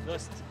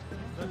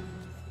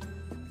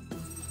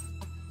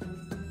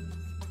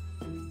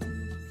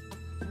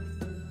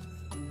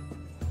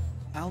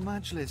 Al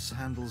Majlis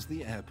handles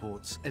the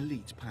airport's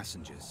elite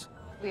passengers.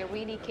 We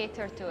really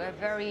cater to a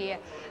very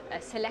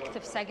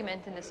selective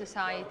segment in the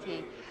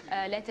society.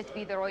 Let it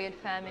be the royal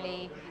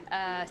family,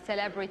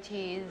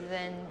 celebrities,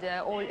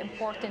 and all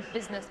important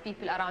business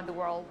people around the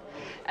world.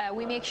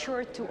 We make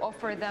sure to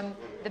offer them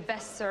the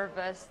best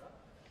service.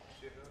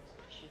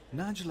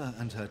 Najla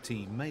and her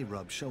team may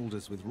rub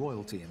shoulders with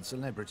royalty and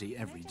celebrity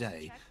every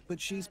day,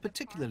 but she's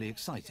particularly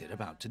excited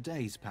about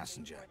today's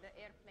passenger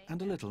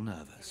and a little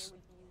nervous.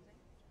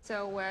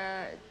 So,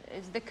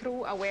 is the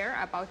crew aware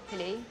about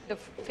Pelé, the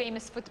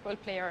famous football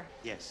player?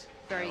 Yes.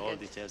 Very all good.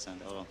 Details and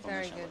all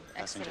Very information good. about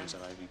passengers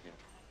arriving here.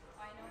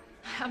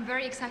 I'm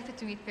very excited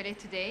to meet Pelé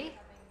today.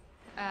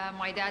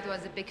 My dad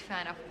was a big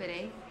fan of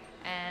Pelé,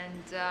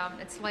 and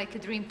it's like a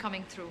dream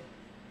coming true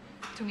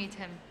to meet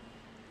him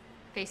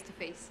face to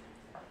face.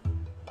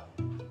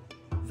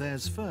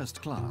 There's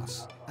first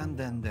class, and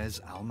then there's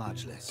Al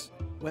Majlis,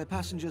 where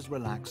passengers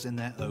relax in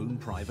their own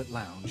private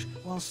lounge,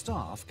 while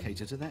staff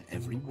cater to their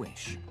every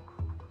wish.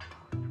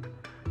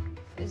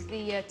 Is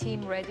the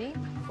team ready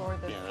for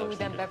the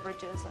food and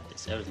beverages?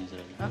 Yes, everything's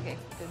ready. Okay,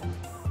 good.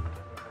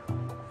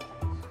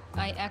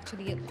 I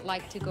actually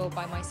like to go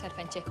by myself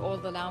and check all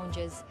the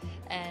lounges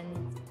and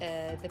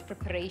the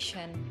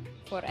preparation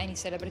for any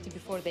celebrity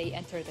before they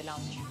enter the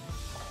lounge.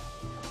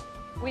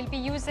 We'll be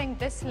using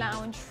this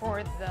lounge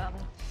for the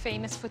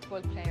famous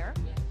football player.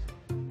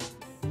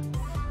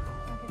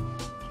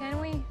 Can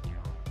we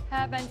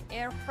have an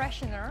air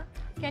freshener?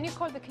 Can you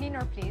call the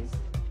cleaner, please?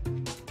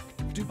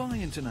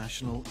 Dubai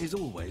International is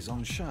always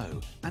on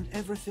show, and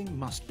everything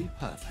must be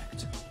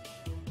perfect.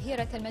 Here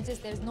at Al Majlis,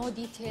 there's no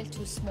detail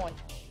too small.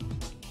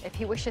 If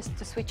he wishes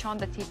to switch on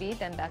the TV,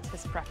 then that's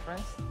his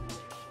preference.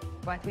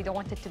 But we don't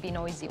want it to be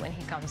noisy when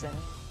he comes in.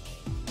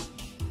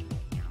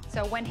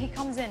 So when he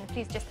comes in,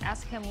 please just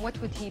ask him what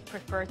would he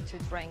prefer to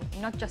drink,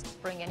 not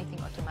just bring anything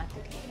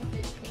automatically.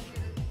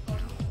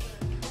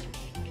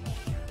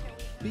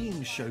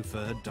 Being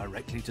chauffeured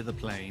directly to the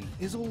plane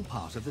is all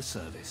part of the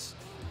service.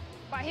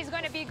 But he's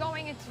going to be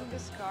going into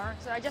this car,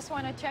 so I just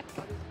want to check.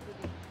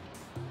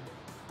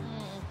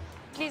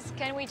 Please,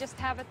 can we just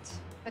have it,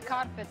 the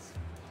carpets?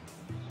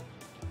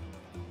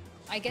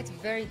 I get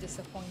very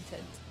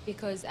disappointed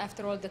because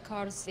after all the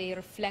cars, they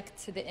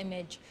reflect the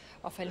image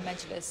of Al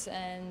Majlis,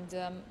 and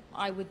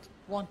I would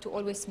want to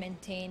always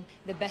maintain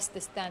the best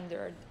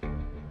standard.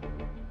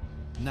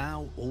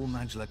 Now all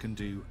Najla can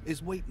do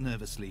is wait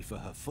nervously for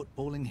her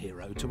footballing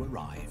hero to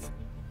arrive.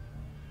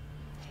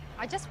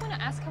 I just want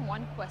to ask him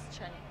one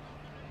question,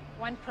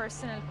 one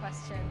personal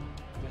question.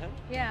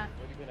 Yeah.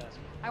 What are you going to ask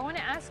me? I want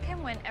to ask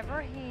him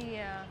whenever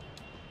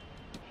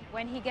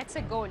when he gets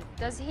a goal,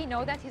 does he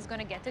know that he's going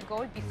to get a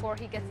goal before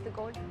he gets the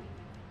goal?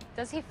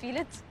 Does he feel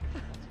it?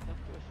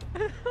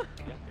 You have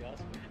to ask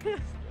me. Yes.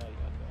 Yeah,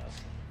 you have to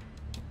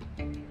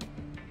ask.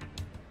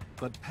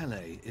 But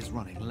Pele is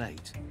running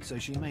late, so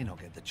she may not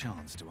get the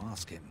chance to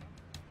ask him.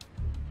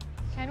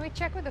 Can we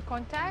check with the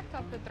contact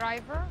of the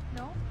driver?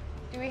 No?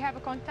 Do we have a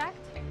contact?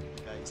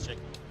 Guys, check.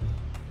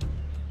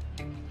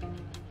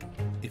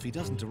 If he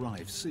doesn't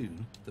arrive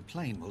soon, the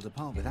plane will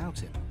depart without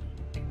him.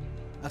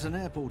 At an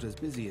airport as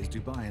busy as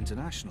Dubai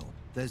International,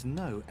 there's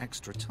no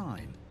extra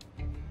time,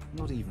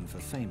 not even for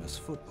famous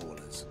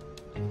footballers.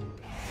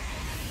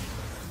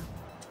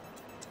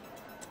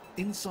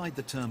 Inside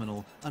the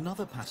terminal,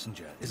 another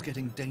passenger is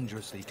getting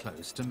dangerously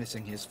close to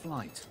missing his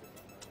flight.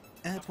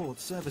 Airport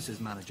Services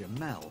Manager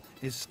Mel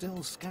is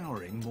still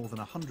scouring more than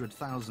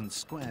 100,000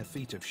 square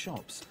feet of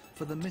shops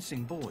for the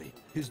missing boy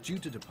who's due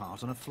to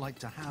depart on a flight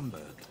to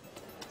Hamburg.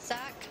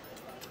 Zach?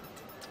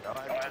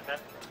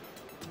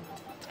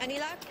 Any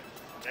luck?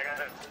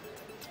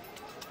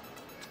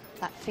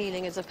 That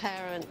feeling as a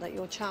parent that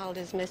your child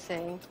is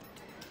missing,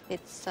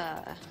 it's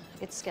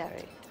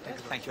scary.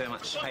 Thank you very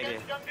much. Hi there.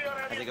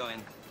 How's it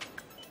going?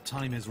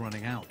 Time is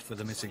running out for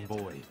the missing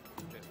boy.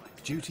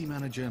 Duty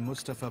manager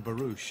Mustafa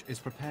Barouche is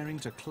preparing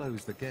to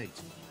close the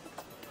gate.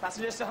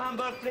 Passengers to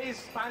Hamburg,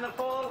 please. Final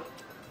call.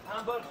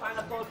 Hamburg,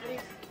 final call,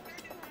 please.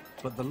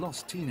 But the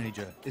lost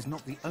teenager is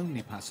not the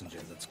only passenger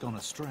that's gone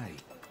astray.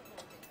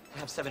 I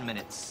have 7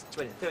 minutes.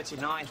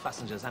 39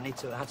 passengers. I need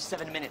to have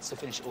 7 minutes to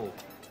finish all.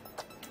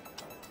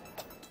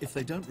 If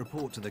they don't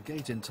report to the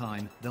gate in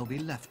time, they'll be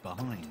left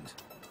behind.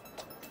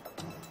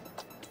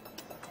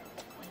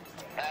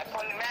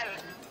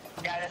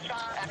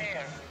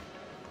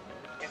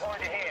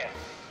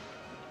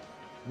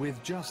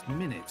 With just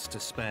minutes to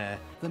spare,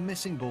 the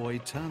missing boy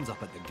turns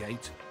up at the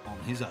gate on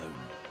his own.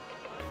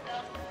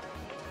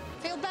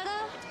 Feel better?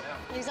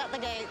 Yeah. He's at the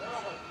gate.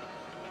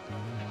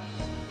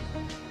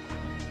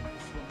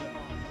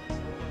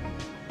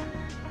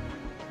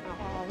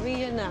 Oh,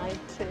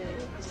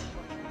 reunited.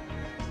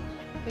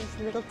 Brings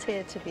a little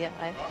tear to the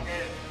eye.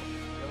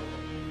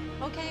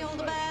 Okay, all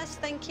the best.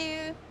 Thank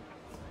you.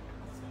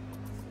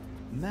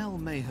 Mel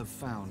may have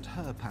found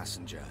her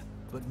passenger,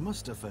 but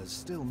Mustafa's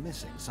still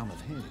missing some of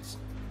his.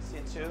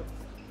 Missing 2.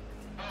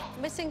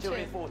 Missing 2? 2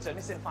 reported.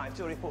 Missing 5.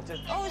 2 reported.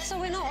 Oh, so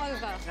we're not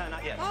over? No,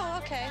 not yet. Oh,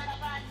 okay.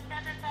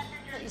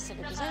 I thought you said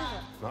it was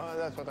over. No,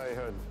 that's what I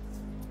heard.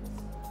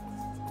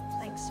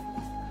 Thanks.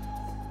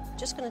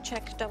 Just going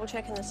to double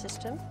check in the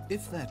system.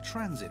 If they're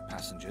transit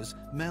passengers,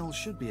 Mel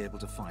should be able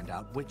to find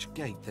out which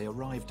gate they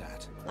arrived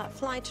at. That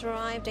flight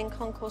arrived in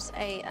Concourse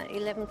A at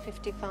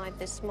 11:55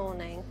 this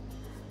morning,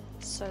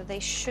 so they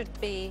should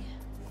be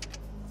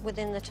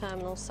within the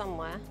terminal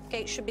somewhere.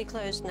 Gate should be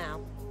closed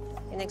now,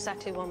 in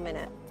exactly 1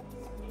 minute.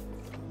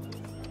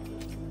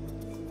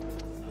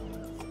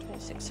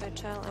 26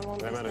 Hotel, I'm on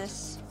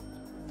business.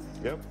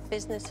 Yep.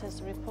 Business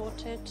has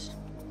reported,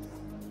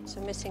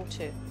 so missing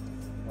 2.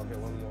 Okay,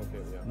 one more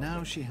kid, yeah.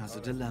 Now she has a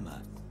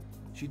dilemma.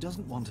 She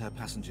doesn't want her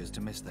passengers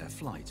to miss their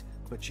flight,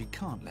 but she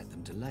can't let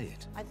them delay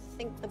it. I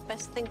think the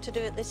best thing to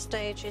do at this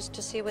stage is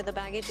to see where the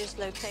baggage is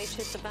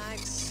located, the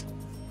bags.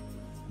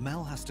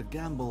 Mel has to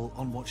gamble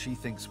on what she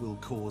thinks will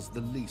cause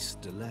the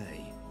least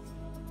delay.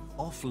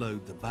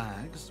 Offload the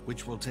bags,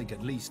 which will take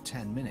at least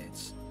 10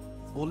 minutes,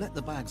 or let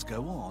the bags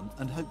go on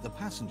and hope the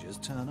passengers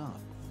turn up.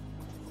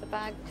 The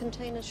bag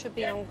containers should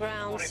be on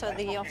ground, so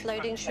the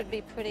offloading should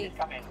be pretty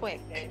quick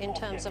in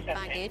terms of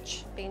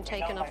baggage being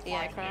taken off the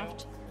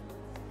aircraft.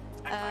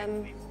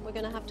 We're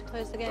going to have to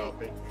close the gate.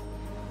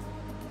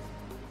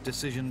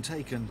 Decision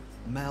taken,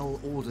 Mel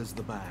orders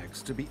the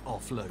bags to be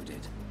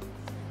offloaded.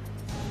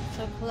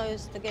 So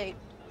close the gate.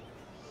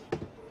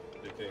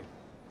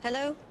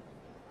 Hello?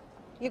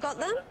 You got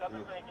them?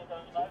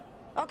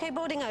 Okay,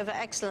 boarding over.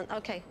 Excellent.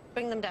 Okay,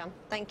 bring them down.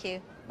 Thank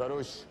you.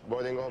 Barouche,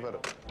 boarding over.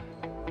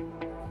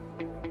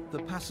 The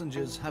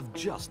passengers have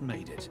just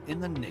made it in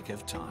the nick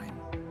of time.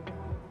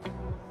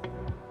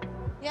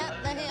 Yeah,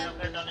 they're here.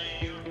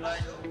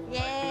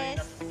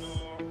 Yes.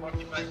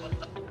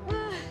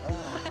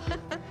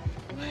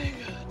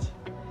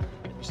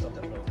 Stop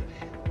that floating.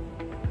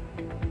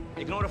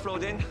 Ignore the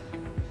floating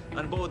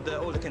and board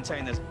all the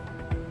containers.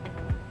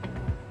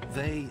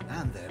 They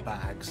and their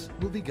bags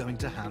will be going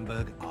to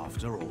Hamburg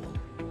after all.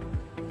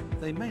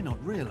 They may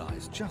not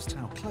realize just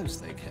how close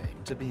they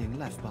came to being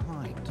left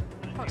behind.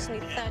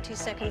 Approximately 30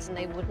 seconds and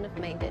they wouldn't have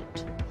made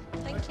it.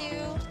 Thank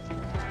you.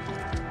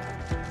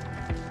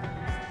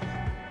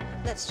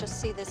 Let's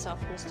just see this off,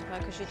 Mr.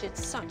 Parker, because you did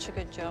such a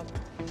good job.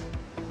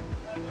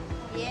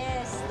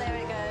 Yes, there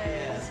it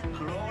goes.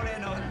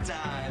 Rolling on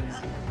time.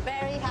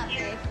 Very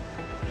happy.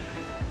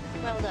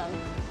 Well done.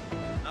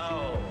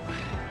 Oh,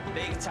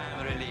 big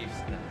time relief.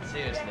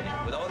 Seriously,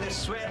 with all this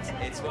sweat,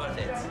 it's worth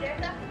it.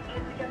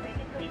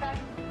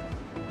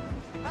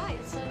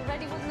 Right, so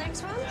ready for the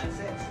next one? That's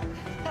it.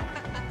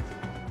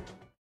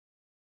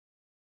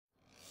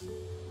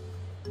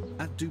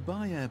 At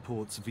Dubai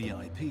Airport's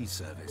VIP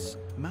service,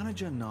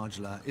 manager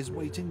Najla is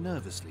waiting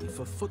nervously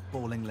for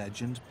footballing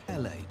legend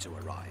Pele to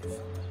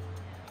arrive.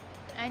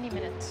 Any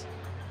minute.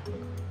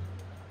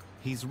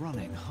 He's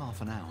running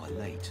half an hour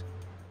late.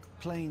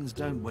 Planes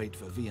don't wait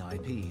for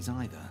VIPs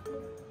either.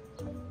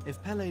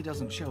 If Pele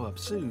doesn't show up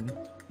soon,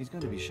 he's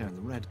going to be shown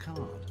the red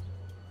card.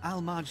 Al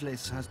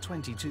Majlis has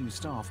 22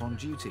 staff on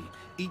duty,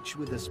 each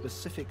with a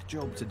specific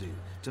job to do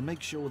to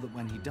make sure that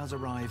when he does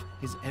arrive,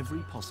 his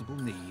every possible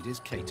need is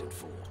catered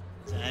for.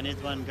 I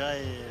need one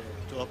guy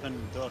to open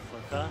the door for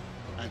car,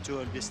 and 2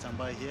 will be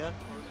standby here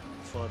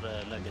for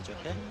luggage,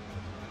 okay?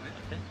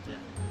 Okay, yeah.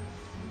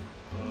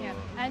 Yeah,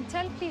 and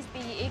tell please the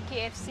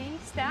AKFC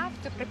staff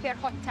to prepare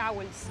hot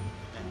towels.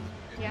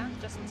 Yeah,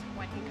 just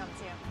when he comes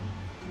here.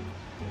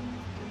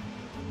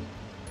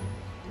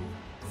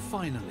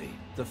 Finally,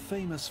 the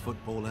famous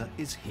footballer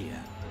is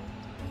here.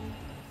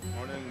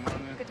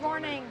 Good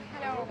morning.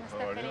 Hello,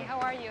 Mr. Pili. How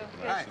are you?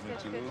 Good. Hi.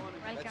 Good, good.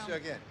 Welcome. Let's you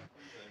again.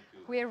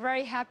 We are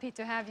very happy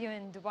to have you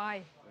in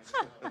Dubai.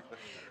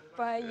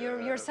 But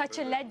you're such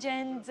a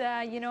legend.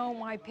 You know,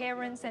 my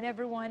parents and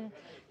everyone,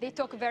 they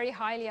talk very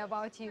highly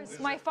about you.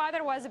 My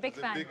father was a big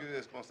fan. Big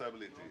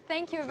responsibility.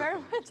 Thank you very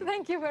much.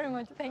 Thank you very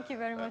much. Thank you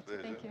very much.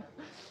 Thank you.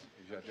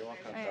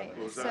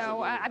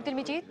 So,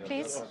 Abdelmajid,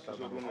 please.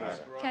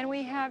 Can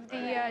we have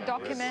the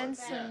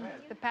documents and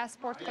the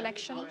passport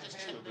collection?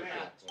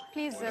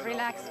 Please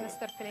relax,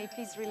 Mr. Pili.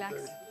 Please relax.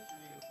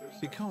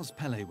 Because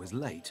Pele was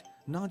late,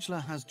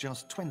 Najla has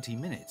just 20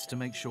 minutes to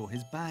make sure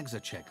his bags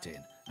are checked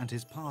in and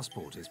his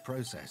passport is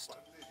processed.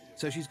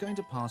 So she's going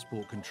to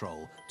passport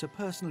control to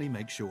personally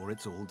make sure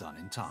it's all done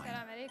in time.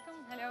 Assalamu alaikum.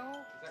 Hello.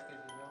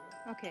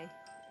 Okay,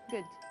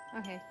 good.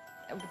 Okay.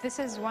 This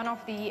is one of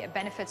the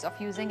benefits of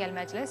using Al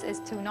Majlis, is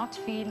to not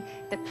feel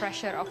the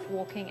pressure of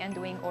walking and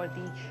doing all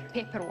the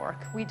paperwork.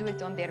 We do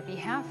it on their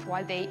behalf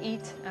while they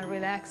eat and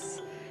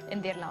relax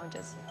in their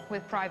lounges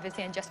with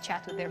privacy and just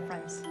chat with their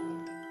friends.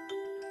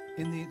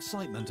 In the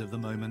excitement of the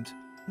moment,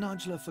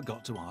 Najla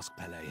forgot to ask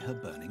Pele her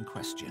burning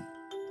question.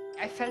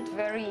 I felt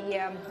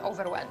very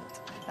overwhelmed.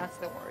 That's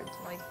the word.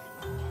 Like,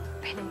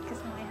 Pele,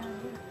 kiss my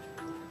hand.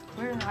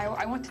 Where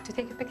I wanted to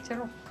take a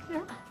picture of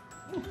him.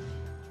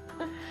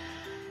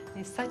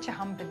 He's such a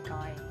humble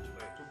guy.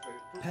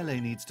 Pele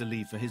needs to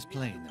leave for his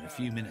plane in a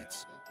few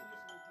minutes.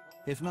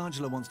 If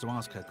Najla wants to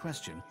ask her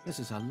question, this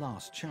is her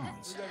last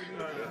chance.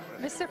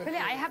 Mr. Pele,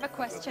 I have a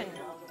question.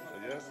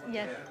 Yes?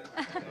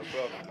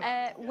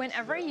 Yes.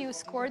 Whenever you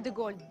score the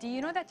goal, do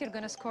you know that you're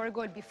going to score a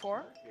goal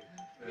before?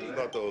 It's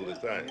not all the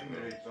time.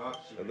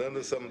 And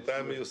then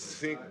sometimes you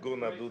think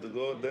gonna do the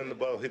goal, then the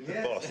ball hit the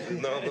post.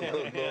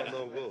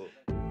 No goal.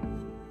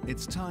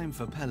 It's time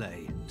for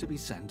Pele to be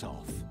sent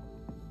off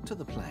to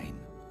the plane.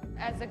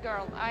 As a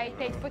girl, I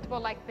played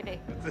football like Pele.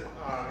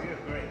 You're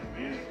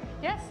great.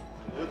 Yes?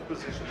 What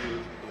position do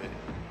you play?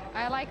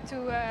 I like to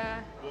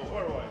Go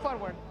forward.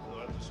 forward. You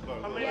like to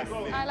score. Yes,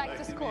 I like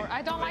to score.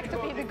 I don't like to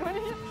be the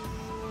goalie.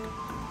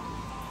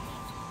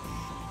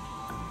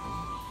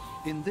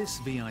 In this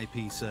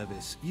VIP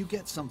service, you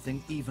get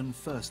something even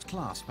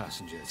first-class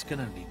passengers can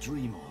only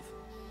dream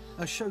of.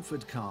 A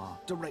chauffeured car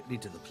directly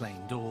to the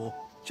plane door,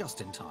 just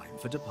in time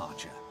for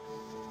departure.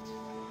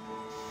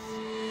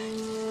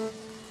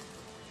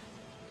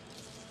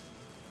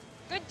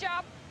 Good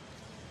job,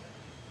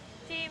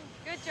 team.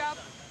 Good job.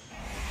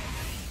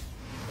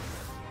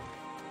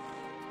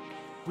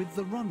 With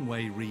the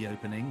runway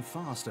reopening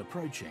fast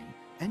approaching,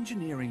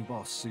 engineering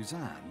boss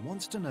Suzanne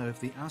wants to know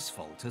if the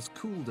asphalt has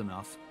cooled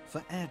enough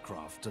for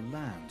aircraft to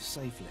land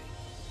safely.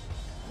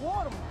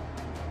 Warm.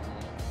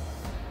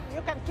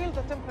 You can feel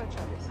the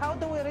temperature. How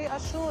do we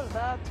reassure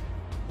that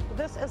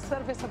this is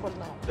serviceable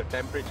now? The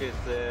temperature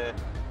is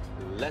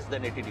less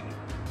than 80 degrees.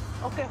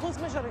 Okay, who's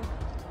measuring?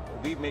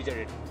 We measured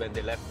it when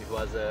they left. It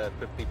was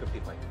 50,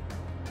 55.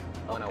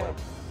 1 hour.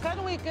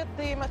 Can we get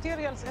the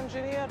materials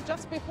engineer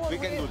just before We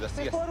can do this,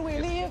 yes. before we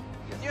Yes. leave?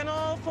 Yes. You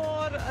know,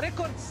 for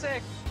record's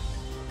sake.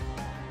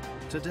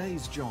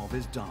 Today's job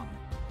is done,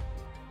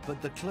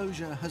 but the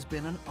closure has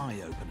been an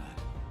eye-opener.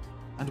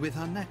 And with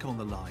her neck on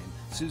the line,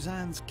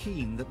 Suzanne's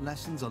keen that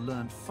lessons are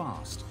learned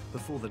fast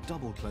before the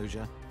double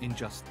closure in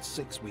just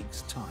 6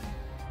 weeks' time.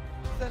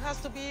 There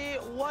has to be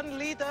one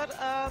leader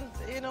and,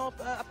 you know,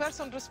 a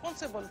person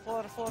responsible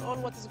for all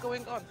what is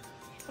going on.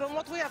 From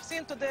what we have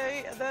seen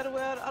today, there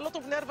were a lot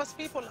of nervous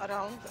people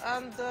around,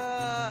 and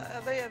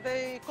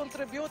they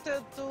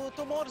contributed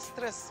to more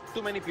stress.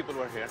 Too many people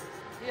were here,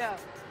 Yeah.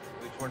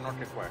 which were not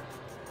required.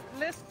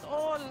 List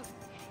all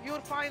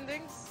your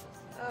findings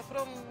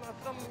from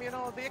you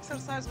know, the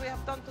exercise we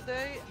have done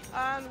today,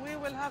 and we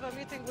will have a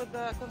meeting with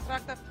the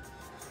contractor.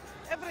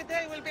 Every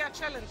day will be a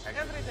challenge.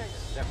 Every day.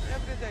 Definitely.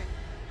 Every day.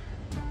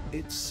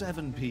 It's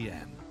 7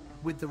 p.m.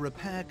 With the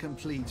repair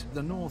complete,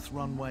 the north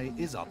runway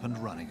is up and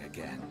running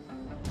again.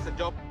 It's a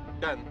job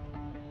done,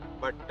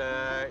 but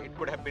it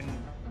could have been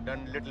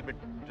done a little bit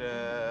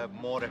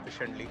more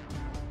efficiently.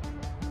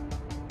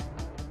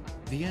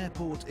 The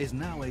airport is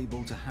now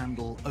able to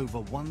handle over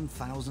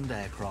 1,000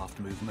 aircraft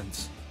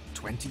movements,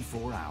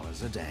 24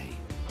 hours a day.